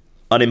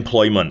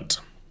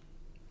 Unemployment.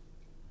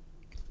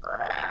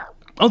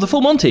 Oh, The Full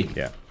Monty.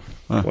 Yeah.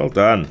 Well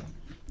done.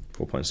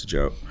 4 points to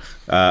Joe.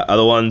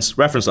 Other ones.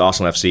 Reference to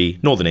Arsenal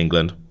FC. Northern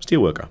England.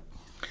 Steelworker.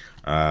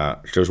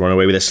 Joe's run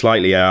away with it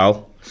slightly,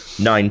 Al.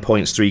 9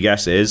 points, 3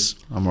 guesses.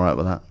 I'm alright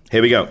with that.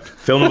 Here we go.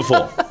 Film number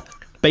 4.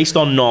 Based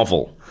on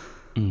novel.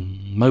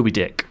 Moby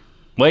Dick.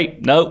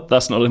 Wait, no,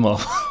 that's not him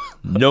off.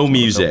 No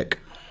music.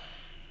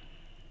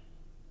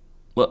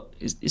 Well,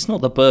 it's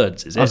not The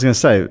Birds, is it? I was going to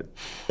say,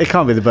 it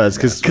can't be the Birds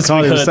because we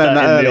Tiny was heard saying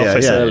that that in the earlier.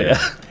 office yeah. earlier.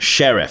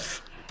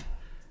 Sheriff.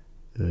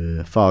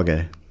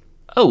 Fargo.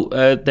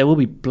 Oh, There Will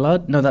Be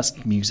Blood? No,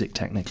 that's music,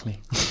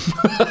 technically.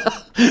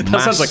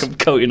 That sounds like I'm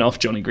quoting off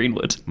Johnny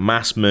Greenwood.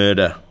 Mass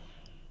murder.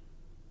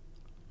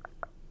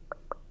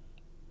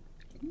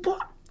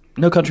 What?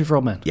 No Country for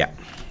Old Men. Yeah.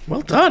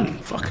 Well done.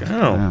 Fucking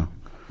hell. Wow.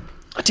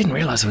 I didn't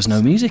realise there was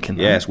no music in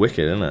that. Yeah, it's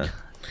wicked, isn't it?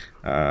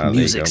 There you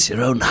Music's go.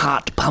 your own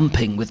heart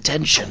pumping with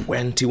tension.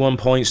 21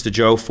 points to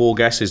Joe. 4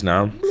 guesses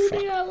now.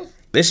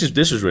 This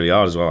was really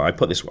hard as well. I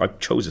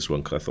chose this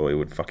one because I thought it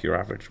would fuck your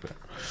average.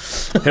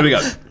 But here we go.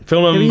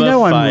 Film number You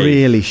know 5. I'm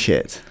really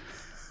shit.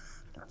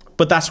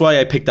 But that's why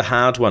I picked the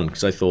hard one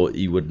because I thought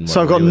you wouldn't.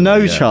 So I've got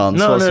no chance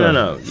No.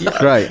 whatsoever. Yeah.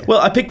 Great. Well,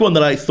 I picked one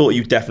that I thought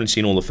you've definitely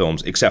seen all the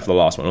films except for the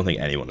last one. I don't think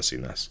anyone has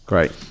seen this.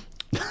 Great.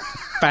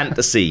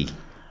 Fantasy.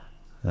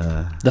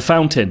 The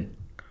Fountain.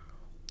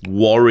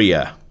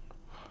 Warrior.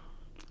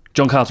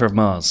 John Carter of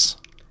Mars.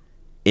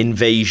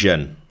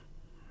 Invasion.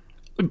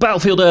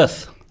 Battlefield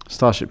Earth.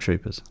 Starship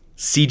Troopers.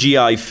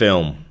 CGI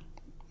film.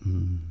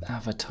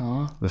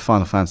 Avatar. The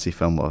Final Fantasy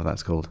film, whatever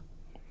that's called.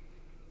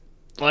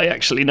 I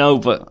actually know,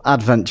 but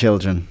Advent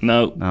Children.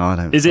 no. No, I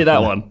don't. Is it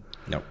that fucking know. one?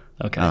 No.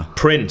 Okay. Oh.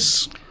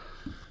 Prince.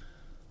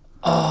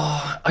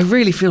 I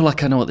really feel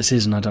like I know what this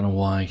is, and I don't know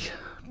why.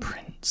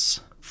 Prince.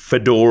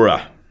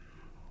 Fedora.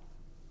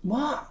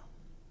 What?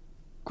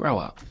 Grow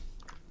up.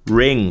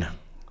 Ring.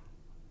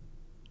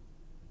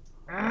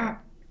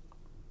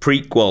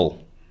 Prequel.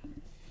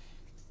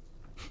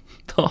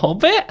 The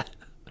Hobbit?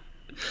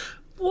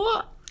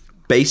 What?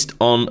 Based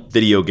on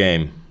video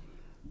game.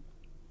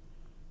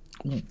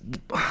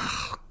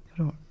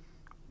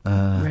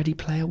 Ready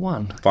Player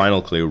One.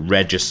 Final clue.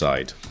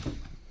 Regicide.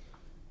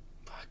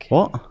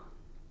 What?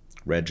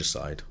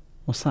 Regicide.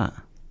 What's that?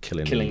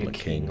 Killing the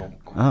king.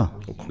 Oh.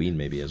 Or queen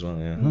maybe as well,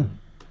 yeah.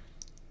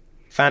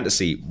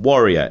 Fantasy.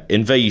 Warrior.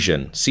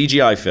 Invasion.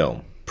 CGI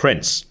film.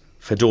 Prince.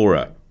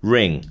 Fedora.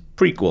 Ring.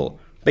 Prequel.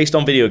 Based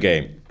on video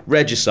game.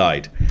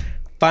 Regicide.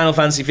 Final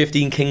Fantasy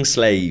 15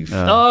 Kingslave.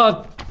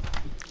 Oh,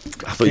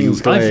 I thought you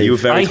Kingslave. were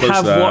very I close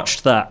have to that.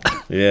 watched that.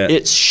 Yeah.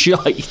 It's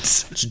shite.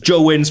 So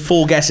Joe wins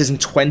 4 guesses and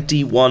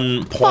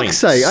 21 points. Fuck's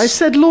sake, I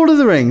said Lord of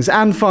the Rings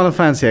and Final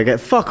Fantasy. I get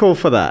fuck all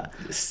for that.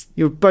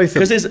 You're both a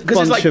Because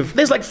bunch of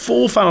there's like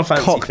 4 Final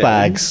Fantasy cock things.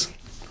 bags.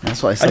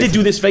 That's what I said. I did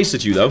do this face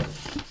at you though.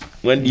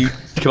 When you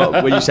come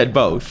up, when you said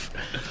both,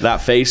 that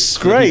face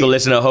for the Great. people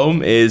listening at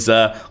home is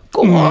go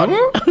on.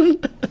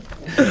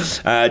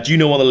 Do you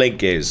know what the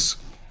link is?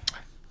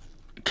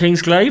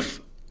 Kingsglaive.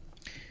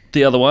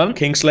 The other one.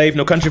 Kingslave,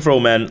 No Country for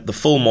Old Men, The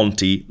Full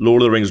Monty,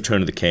 Lord of the Rings: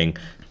 Return of the King,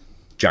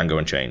 Django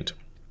Unchained.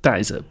 That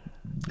is a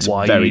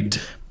wide.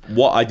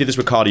 What I did this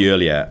with Cardi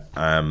earlier.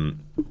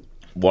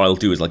 What I'll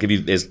do is I'll give you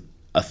there's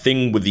a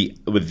thing with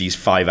these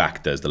 5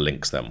 actors that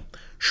links them: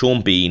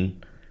 Sean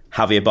Bean,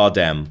 Javier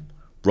Bardem,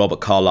 Robert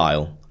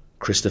Carlyle,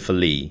 Christopher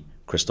Lee,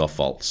 Christoph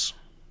Waltz.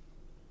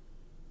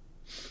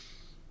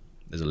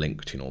 There's a link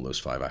between all those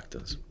 5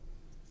 actors.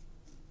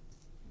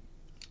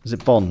 Is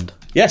it Bond?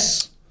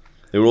 Yes,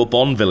 they were all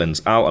Bond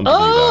villains. Al, I'm giving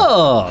you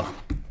Oh,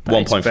 that.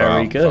 1 is point for very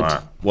Al. good. All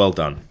right, well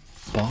done.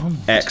 Bond.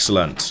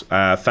 Excellent.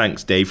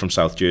 Thanks, Dave from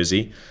South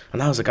Jersey.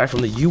 And that was a guy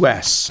from the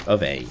US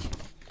of A.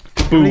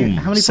 How Boom. many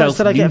points South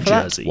did I New get for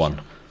that? Jersey.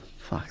 1.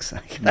 Fuck's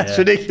sake, that's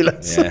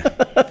ridiculous. Yeah.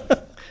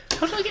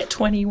 How did I get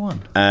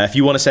 21? If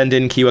you want to send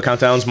in keyword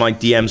countdowns, my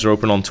DMs are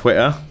open on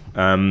Twitter.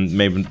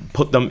 Maybe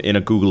put them in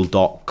a Google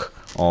Doc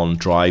on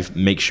Drive.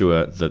 Make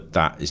sure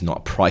that is not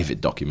a private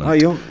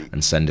document. Oh,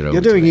 and send it over.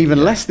 You're to doing me.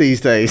 even less these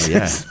days.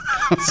 Yeah,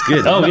 it's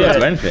good. Oh, yeah.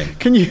 Do anything.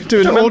 Can you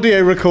do an audio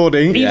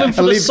recording? Even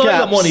for and the leave silent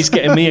gaps? one, he's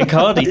getting me and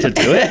Cardi to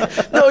do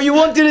it. No, you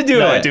wanted to do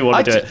No, it. I do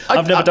want to do it.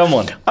 I've never done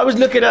one. I was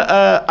looking at.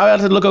 I had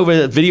to look over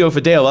the video for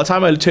Dale. By the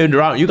time I turned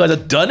around, you guys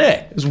had done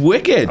it. It was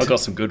wicked. I've got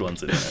some good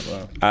ones in there as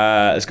well.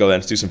 Let's go then.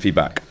 Let's do some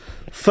feedback.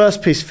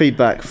 First piece of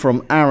feedback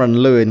from Aaron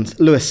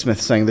Lewis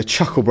Smith saying the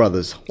Chuckle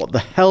Brothers. What the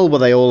hell were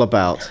they all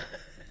about?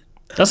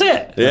 That's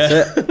it.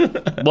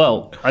 Yeah.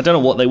 Well, I don't know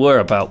what they were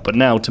about, but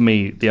now to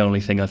me, the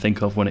only thing I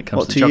think of when it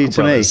comes What to to Chuckle you,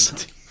 to me? Brothers,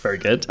 very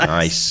good,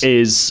 Nice.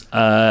 is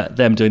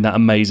them doing that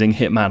amazing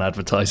Hitman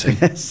advertising.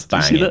 Yes. Did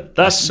you see Bang. that?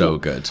 That's so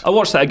good. I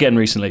watched that again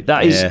recently.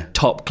 That is Yeah.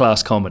 top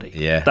class comedy.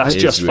 Yeah, that's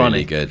it's just really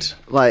funny. good.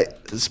 Like,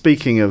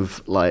 speaking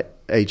of, like,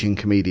 aging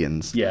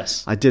comedians.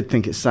 Yes. I did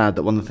think it's sad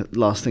that one of the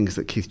last things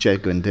that Keith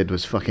Jedwin did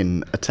was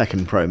fucking a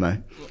Tekken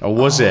promo. Oh,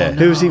 was it?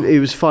 Who was he? He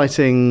was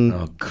fighting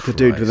the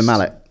dude with the Christ.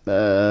 mallet.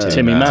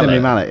 Timmy Mallet. Timmy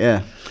Mallet,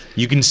 yeah.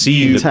 You can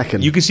see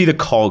Tekken. you can see the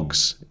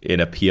cogs in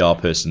a PR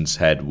person's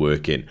head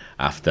working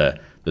after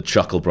the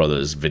Chuckle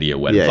Brothers video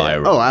went Yeah, yeah.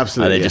 viral. Oh,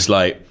 absolutely, And they're yeah. just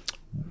like,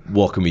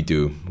 what can we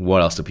do?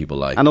 What else do people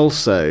like? And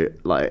also,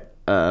 like,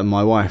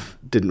 my wife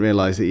didn't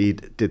realise that he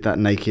did that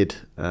naked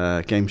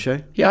game show.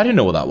 Yeah, I didn't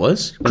know what that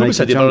was. Kruger Naked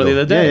said about it the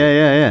Jungle. other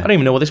day. Yeah. I don't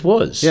even know what this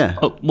was. Yeah.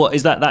 Oh, what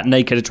is that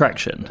naked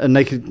attraction? A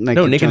naked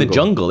No, naked in the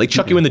jungle. They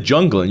chuck you in the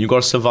jungle and you got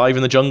to survive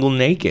in the jungle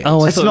naked.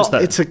 Oh, I It's thought not.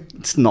 it was that.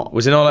 It's not.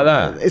 Was it not like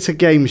that? It's a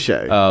game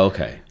show. Oh,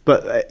 okay.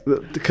 But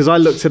because I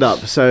looked it up,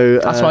 so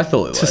That's what I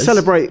thought it to was.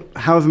 celebrate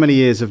however many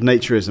years of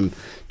naturism,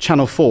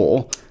 Channel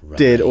 4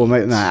 did, or no,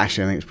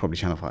 actually, I think it's probably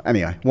Channel 5.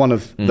 Anyway, one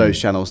of Hmm. those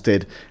channels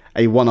did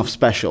a one-off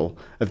special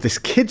of this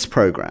kids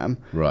program,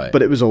 Right.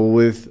 But it was all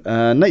with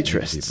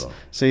naturists. people.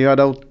 So you had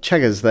old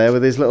Cheggers there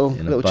with his little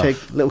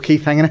buff. little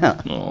Keith hanging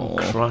out. Oh,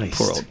 Christ.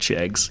 poor old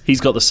Chegs.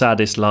 He's got the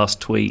saddest last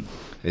tweet.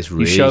 It's You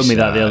really showed me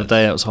that the sad. other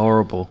day. It was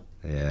horrible.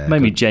 Yeah.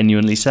 Made me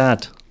genuinely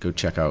sad. Go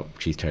check out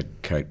Keith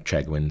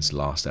Chegwin's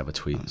last ever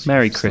tweet.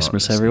 Merry It's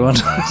Christmas, not- it's everyone.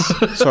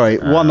 not nice. Sorry,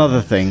 one other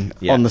thing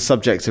yeah. on the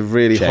subject of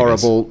really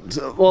Cheggers. horrible.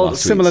 Well,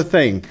 Last similar tweets.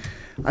 thing.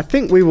 I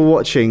think we were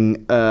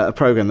watching a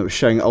program that was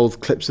showing old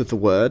clips of The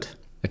Word.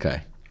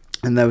 Okay.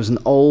 And there was an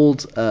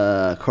old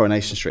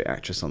Coronation Street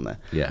actress on there.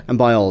 Yeah. And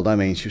by old, I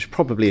mean she was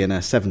probably in her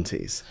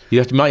 70s.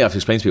 Might have to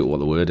explain to people what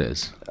the word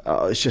is.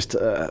 It's just,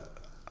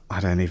 I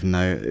don't even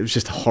know. It was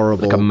just a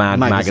horrible Like a mad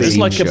magazine It's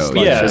like show.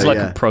 a it's like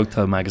yeah. a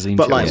proto magazine.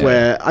 But show. like yeah.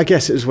 where, I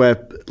guess it was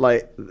where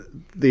like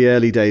the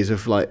early days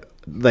of like,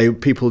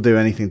 people do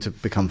anything to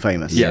become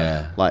famous.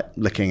 Yeah. Like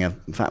licking a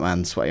fat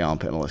man's sweaty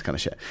armpit and all this kind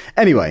of shit.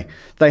 Anyway,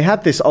 they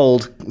had this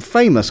old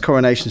famous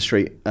Coronation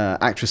Street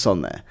actress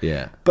on there.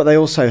 Yeah. But they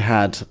also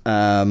had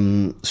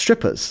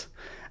strippers.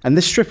 And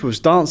this stripper was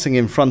dancing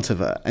in front of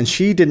her and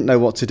she didn't know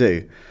what to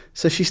do.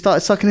 So she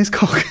started sucking his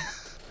cock.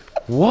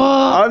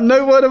 What?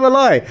 No word of a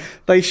lie.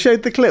 They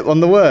showed the clip on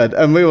the Word,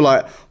 and we were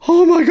like,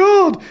 "Oh my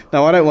god!"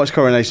 Now I don't watch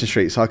Coronation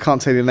Street, so I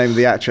can't tell you the name of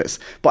the actress,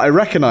 but I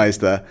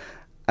recognised her,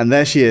 and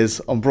there she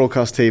is on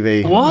broadcast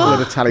TV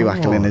with a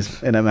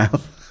tallywhackle in her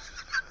mouth.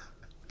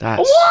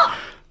 That's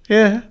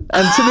Yeah,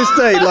 and to this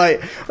day,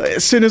 like,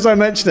 as soon as I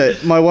mention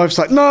it, my wife's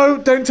like, "No,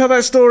 don't tell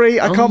that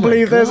story. I can't my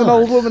believe there's an God.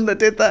 old woman that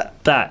did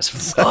that." That's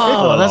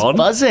full that's on.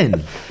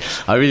 buzzing.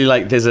 I really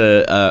like. There's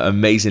a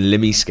amazing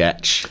Limmy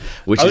sketch,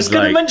 which I was is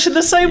going to like, mention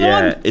the same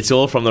one. It's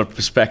all from the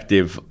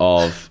perspective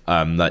of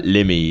that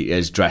Limmy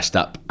is dressed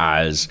up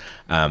as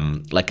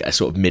like a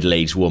sort of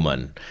middle-aged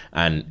woman,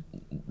 and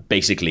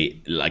basically,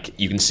 like,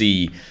 you can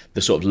see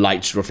the sort of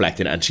lights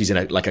reflecting, and she's in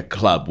a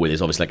club where there's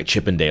obviously like a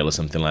Chippendale or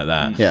something like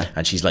that. Yeah.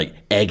 And she's like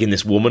egging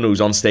this woman who's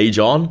on stage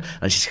on,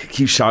 and she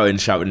keeps shouting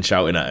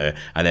at her,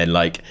 and then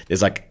like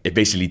there's like it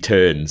basically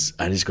turns,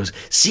 and he just goes,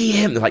 "See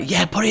him?" They're like,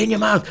 "Yeah, put it in your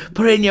mouth,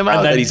 put it in your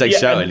mouth," and he's like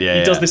shouting. and Yeah,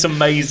 he does this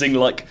amazing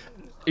like.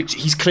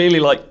 He's clearly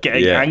like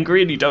getting Yeah.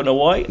 angry, and you don't know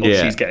why. Or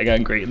Yeah. she's getting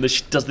angry, and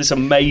she does this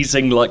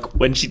amazing like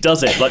when she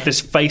does it, like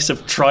this face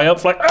of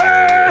triumph, like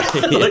 "Ah!"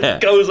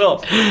 like goes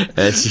off.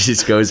 And she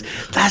just goes,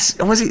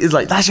 it's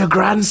like, "That's your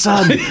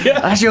grandson.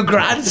 That's your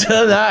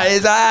grandson.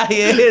 He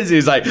is."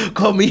 He's like,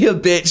 "Call me a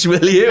bitch,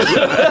 will you?"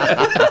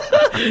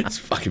 It's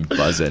fucking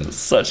buzzing.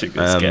 Such a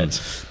good sketch.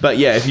 But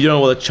yeah, if you don't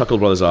know what the Chuckle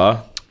Brothers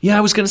are, Yeah,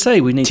 I was going to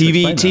say we need to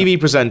explain that. TV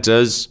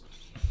presenters.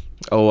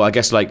 Oh, I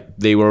guess like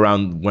they were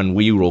around when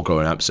we were all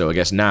growing up. So I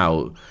guess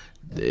now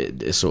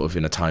they're sort of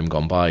in a time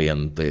gone by,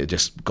 and they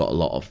just got a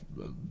lot of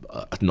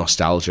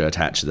nostalgia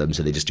attached to them.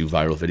 So they just do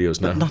viral videos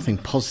now. Nothing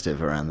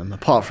positive around them,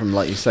 apart from,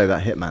 like you say,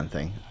 that Hitman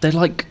thing. They're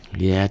like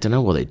Yeah, I don't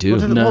know what they do.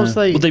 What No. was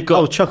they? Well, they've got-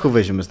 Oh,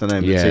 Chucklevision was the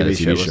name Yeah, of the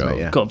the TV TV show, wasn't show. it?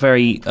 Yeah. got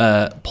very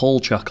Paul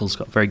Chuckle's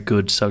got very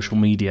good social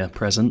media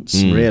presence.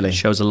 Really?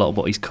 Shows a lot of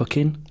what he's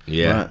cooking.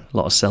 Yeah. Right. A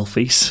lot of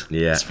selfies.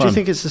 Yeah. It's Do fun. you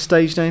think it's a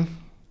stage name?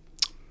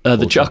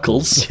 The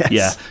Chuckles? Yes.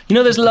 Yeah. You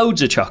know, there's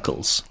loads of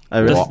Chuckles.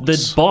 Oh, really?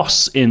 The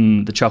boss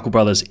in the Chuckle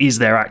Brothers is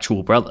their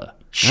actual brother.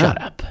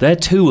 Shut up. They're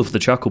two of the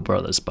Chuckle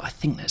Brothers, but I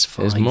think there's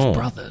five There's more.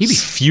 brothers. You'd be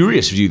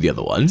furious if you do the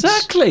other ones.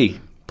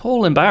 Exactly.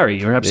 Paul and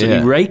Barry are absolutely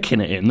Yeah.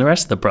 raking it in. The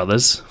rest of the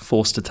brothers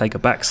forced to take a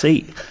back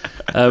seat.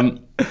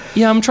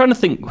 Yeah, I'm trying to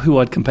think who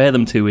I'd compare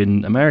them to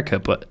in America,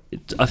 but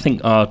I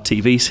think our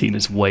TV scene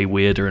is way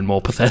weirder and more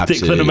pathetic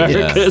than Absolutely,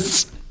 yeah.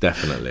 America's.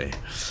 Definitely.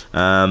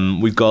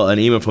 We've got an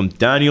email from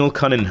Daniel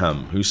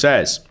Cunningham, who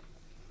says,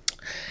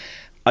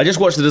 "I just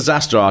watched The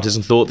Disaster Artist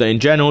and thought that in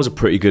general it was a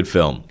pretty good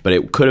film, but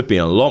it could have been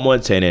a lot more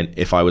entertaining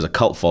if I was a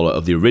cult follower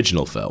of the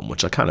original film,"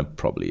 which I kind of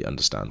probably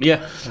understand. Yeah,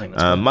 I think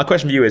that's My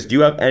question for you is, do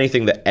you have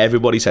anything that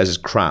everybody says is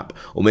crap,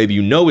 or maybe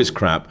you know is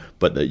crap,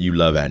 but that you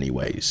love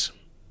anyways?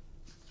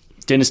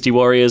 Dynasty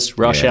Warriors,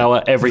 Rush Yeah.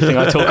 Hour, everything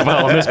I talk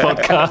about on this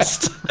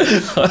podcast.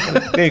 I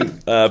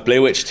think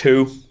Blair Witch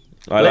 2.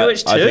 Blair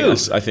Witch 2?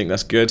 I think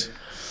that's good.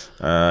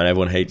 And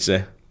everyone hates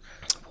it.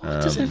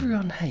 What does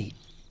everyone hate?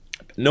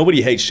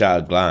 Nobody hates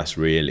Shattered Glass,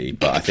 really,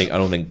 but I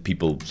don't think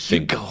people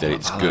think that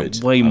it's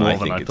good. way And more I than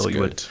think I it's thought you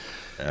good.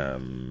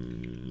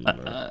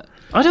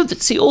 I don't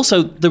see.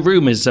 Also, The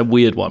Room is a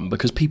weird one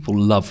because people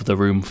love The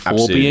Room for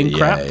Absolutely, being yeah,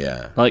 crap.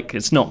 yeah. Like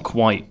it's not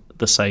quite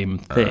the same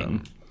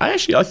thing. I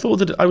thought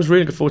that I was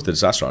really looking forward to the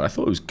Disaster Artist. I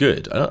thought it was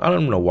good. I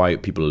don't know why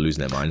people are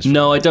losing their minds.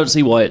 No, I don't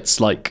see why it's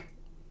like.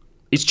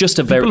 It's just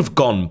a very. People have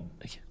gone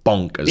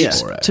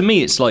bonkers for it. To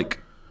me, it's like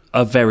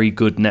a very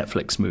good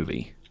Netflix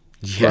movie.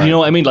 Yeah. You know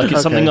what I mean? Like it's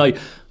Okay. something I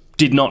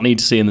did not need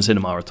to see in the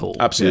cinema at all.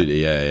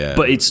 Absolutely, yeah.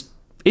 But it's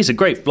a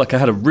great. Like I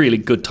had a really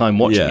good time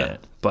watching Yeah.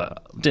 it,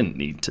 but didn't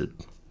need to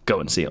go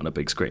and see it on a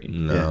big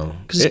screen. No.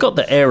 Because it's got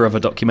the air of a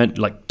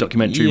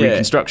documentary Yeah.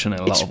 reconstruction in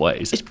a lot of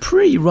ways. It's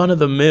pretty run of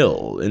the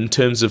mill in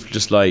terms of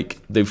just like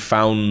they've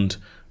found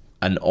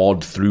an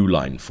odd through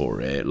line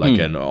for it, like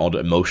an odd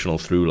emotional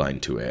through line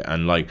to it,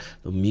 and like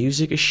the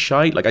music is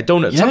shite. Like I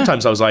don't know. Yeah.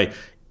 Sometimes I was like,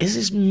 is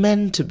this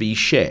meant to be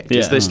shit?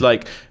 Is Yeah. this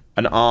like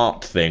an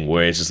art thing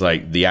where it's just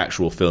like the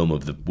actual film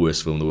of the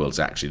worst film in the world is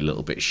actually a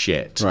little bit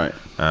shit? Right.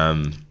 It's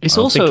I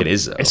don't also think it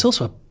is, though. it's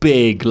also a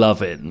big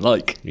love-in,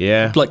 like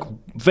Yeah. like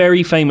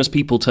very famous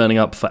people turning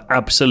up for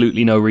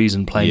absolutely no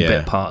reason playing Yeah.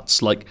 bit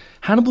parts. Like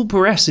Hannibal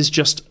Buress is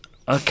just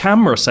a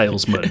camera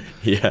salesman,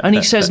 Yeah. and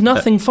he says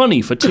nothing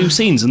funny for 2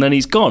 scenes, and then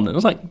he's gone. And I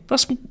was like,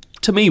 that's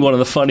to me one of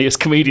the funniest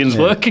comedians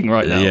working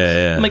right now.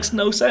 Yeah. It makes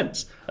no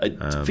sense.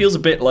 It feels a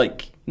bit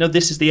like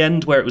This Is the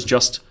End, where it was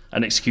just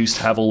an excuse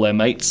to have all their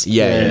mates in the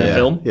Yeah.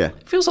 film. Yeah.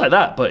 It feels like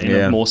that, but in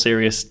Yeah. a more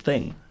serious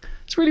thing.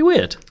 It's really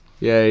weird.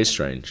 Yeah, it's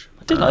strange.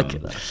 I did like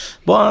it though.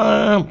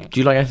 Well, do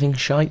you like anything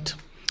shite?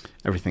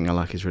 Everything I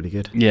like is really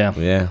good. Yeah.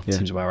 Yeah.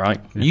 Seems about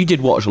right. You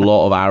did watch a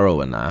lot of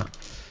Arrow and that.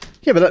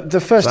 Yeah, but the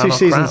first that 2 not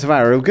seasons crap? of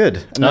Arrow were good.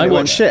 And then I it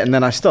went watched- shit, and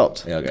then I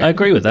stopped. Yeah, okay. I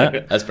agree with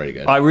that. That's pretty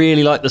good. I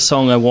really like the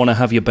song I Want to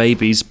Have Your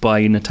Babies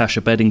by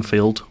Natasha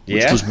Bedingfield,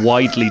 which Yeah? was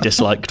widely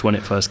disliked when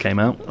it first came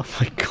out. Oh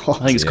my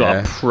God. I think it's got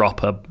Yeah. a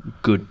proper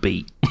good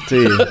beat.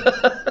 Do you?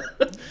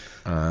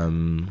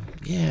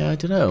 Yeah, I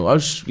don't know. I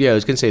was going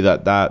to say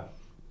that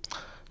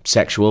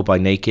Sexual by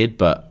Naked,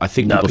 but I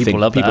think No, people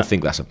love people that.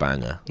 think that's a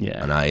banger.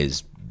 Yeah. And that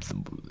is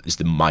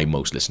my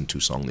most listened to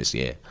song this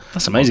year.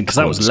 That's amazing because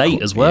that was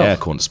late as well. Yeah,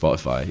 according to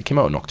Spotify. It came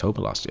out in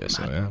October last year,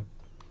 so yeah.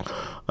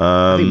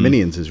 I think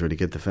Minions is really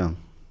good, the film.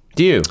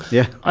 Do you?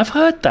 Yeah. I've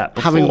heard that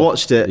before. Having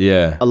watched it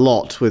Yeah. a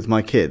lot with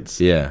my kids,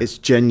 Yeah. it's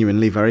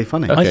genuinely very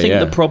funny. I think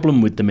yeah. the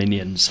problem with the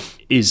Minions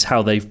is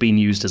how they've been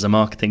used as a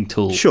marketing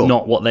tool, Sure.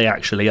 not what they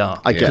actually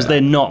are. I get Because that.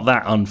 they're not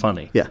that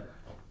unfunny. Yeah.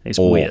 It's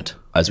Or, weird.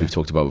 as we've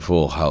talked about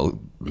before, how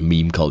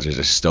meme culture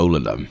has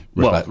stolen them.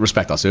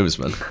 Respect our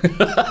servicemen.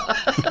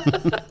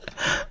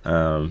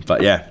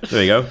 But yeah,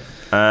 there you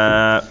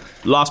go.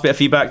 Last bit of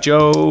feedback,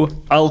 Joe.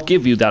 I'll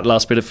give you that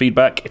last bit of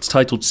feedback. It's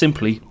titled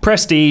simply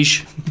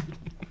Prestige.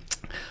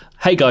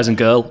 Hey guys and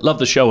girl, love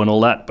the show and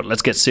all that, but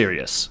let's get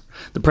serious.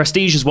 The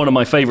Prestige is one of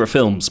my favourite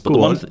films, but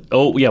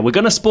we're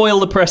going to spoil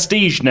The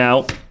Prestige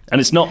now,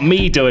 and it's not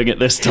me doing it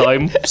this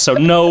time, so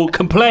no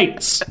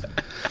complaints.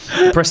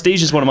 The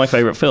Prestige is one of my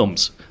favourite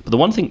films, but the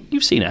one thing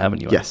you've seen it,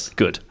 haven't you? Yes.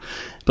 Good.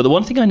 But the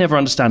one thing I never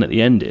understand at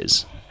the end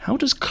is how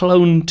does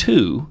Clone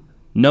 2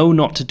 know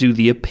not to do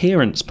the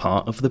appearance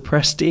part of The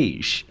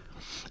Prestige?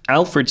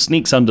 Alfred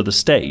sneaks under the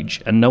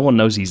stage, and no one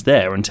knows he's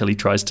there until he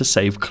tries to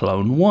save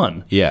Clone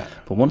 1. Yeah.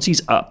 But once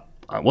he's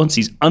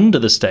under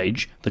the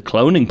stage, the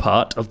cloning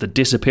part of the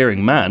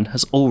disappearing man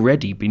has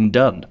already been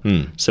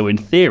done. So in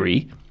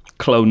theory,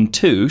 Clone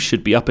 2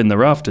 should be up in the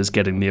rafters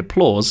getting the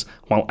applause,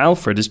 while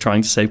Alfred is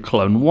trying to save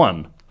Clone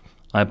 1.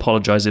 I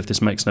apologise if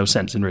this makes no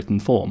sense in written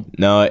form.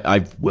 No,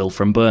 I Will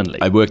from Burnley.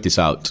 worked this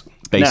out.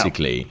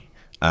 Basically,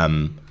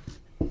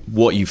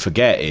 what you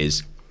forget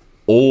is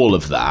all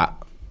of that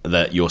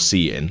you're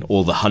seeing,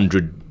 all the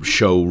 100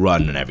 show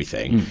run and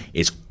everything,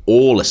 is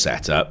all a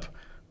setup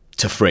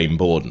to frame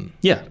Borden.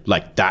 Yeah.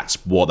 Like,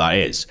 that's what that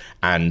is.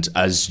 And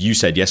as you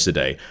said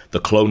yesterday, the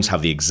clones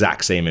have the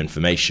exact same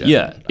information.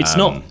 Yeah, it's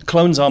not...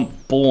 Clones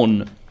aren't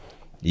born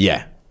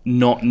Yeah.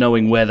 not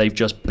knowing where they've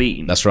just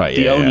been. That's right,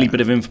 The yeah, only yeah.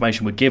 bit of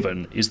information we're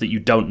given is that you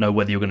don't know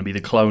whether you're going to be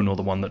the clone or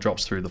the one that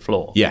drops through the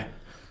floor. Yeah.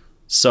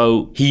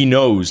 So He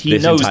knows he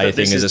this knows entire that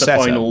this thing is is a the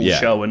setup. final Yeah.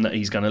 show and that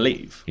he's going to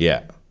leave.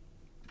 Yeah.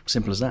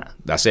 Simple as that.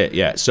 That's it,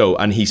 yeah. So,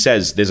 and he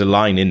says, there's a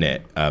line in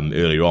it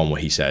earlier on where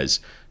he says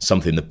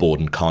something that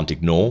Borden can't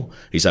ignore.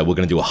 He's like, we're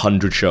going to do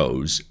 100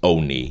 shows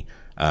only.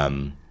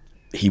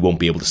 He won't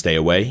be able to stay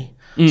away.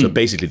 So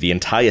basically, the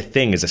entire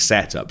thing is a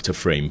setup to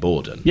frame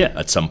Borden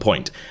at some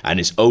point. And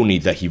it's only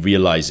that he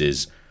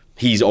realizes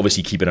he's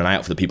obviously keeping an eye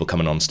out for the people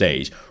coming on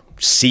stage,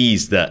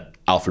 sees that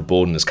Alfred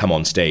Borden has come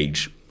on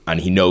stage, and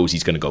he knows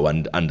he's going to go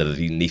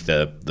underneath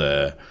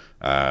the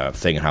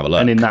thing and have a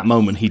look. And in that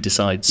moment, he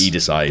decides,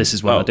 this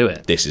is where I do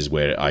it. This is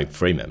where I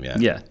frame him, yeah.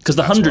 Yeah, because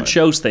the That's 100 right.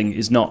 shows thing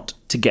is not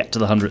to get to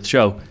the 100th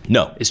show.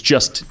 No. It's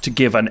just to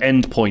give an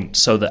end point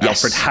so that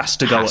Yes. Alfred has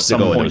to go Has at to some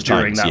go at point those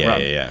during times. that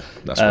run. Yeah.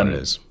 That's what it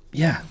is.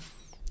 Yeah.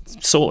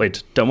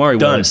 Sorted. Don't worry,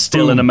 Done. Will. It's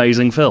still an Boom.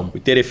 amazing film. We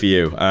did it for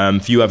you.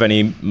 If you have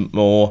any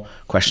more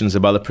questions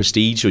about the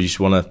Prestige, or you just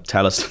want to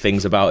tell us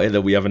things about it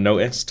that we haven't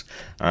noticed,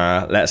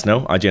 let us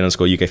know.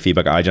 IGN_UK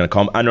feedback at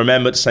IGN.com. And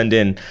remember to send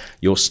in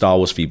your Star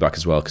Wars feedback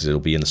as well, because it'll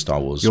be in the Star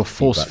Wars Your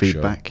Force show.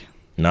 feedback.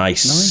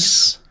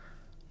 Nice.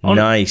 On-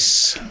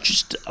 Nice.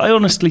 I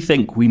honestly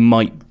think we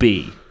might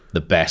be The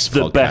best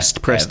the podcast best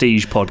ever.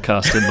 prestige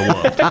podcast in the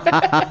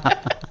world.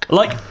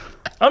 Like,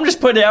 I'm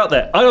just putting it out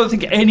there. I don't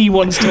think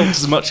anyone's talked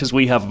as much as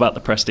we have about the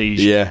Prestige,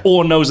 Yeah.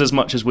 or knows as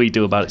much as we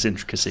do about its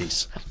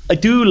intricacies. I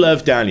do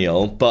love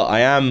Daniel, but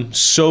I am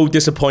so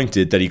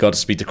disappointed that he got to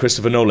speak to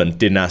Christopher Nolan.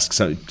 Didn't ask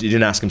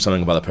him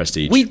something about the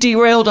Prestige. We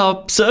derailed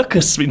our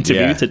circus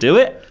interview Yeah. to do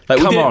it. Like,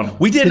 Come on.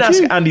 We didn't Did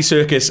ask you? Andy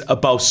Serkis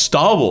about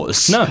Star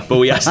Wars. No. But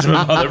we asked him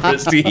about the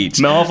Prestige.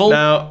 Marvel,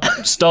 Now,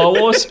 Star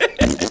Wars,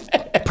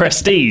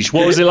 Prestige.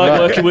 What was it like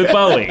working with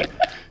Bowie?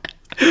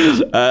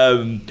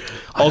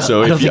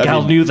 also, I don't think mean,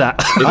 Al knew that.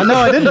 I know,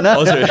 I didn't know.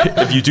 Also,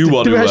 if you do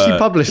want Do we to, actually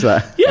publish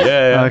that?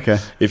 yeah. Okay.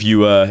 If you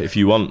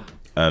want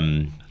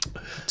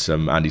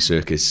some Andy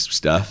Serkis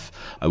stuff,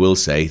 I will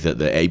say that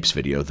the Apes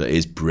video that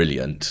is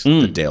brilliant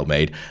that Dale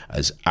made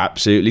has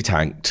absolutely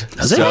tanked.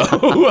 Has it?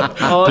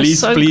 So it's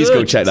so please go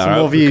good. check that Some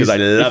more out because views. I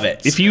love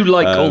it. If you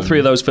like all three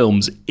of those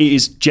films, it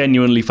is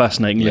genuinely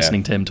fascinating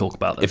listening to him talk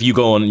about them. If you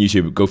go on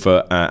YouTube, go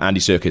for Andy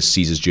Serkis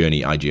Caesar's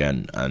Journey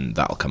IGN, and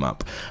that'll come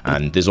up.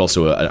 And there's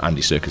also an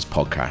Andy Serkis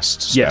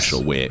podcast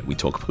special where we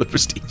talk about the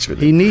Prestige with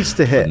He him. needs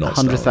to hit Not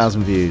Star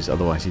 100,000 views,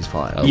 otherwise he's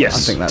fired. Yes. I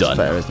think that's Done.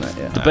 fair, isn't it?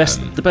 Yeah.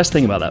 The best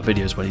thing about that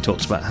video is when he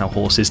talks about how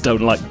horses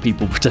don't like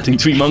people pretending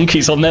to be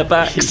monkeys on their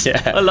backs. Yeah.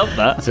 I love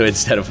that. So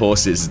instead of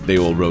horses, they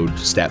all rode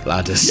step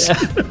ladders. Yeah.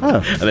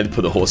 And then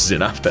put the horses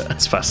in after.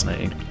 It's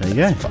fascinating. There you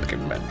go.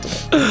 Fucking mental.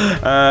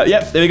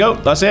 There we go.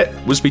 That's it.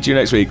 We'll speak to you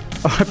next week.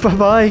 All right,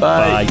 bye-bye.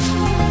 Bye.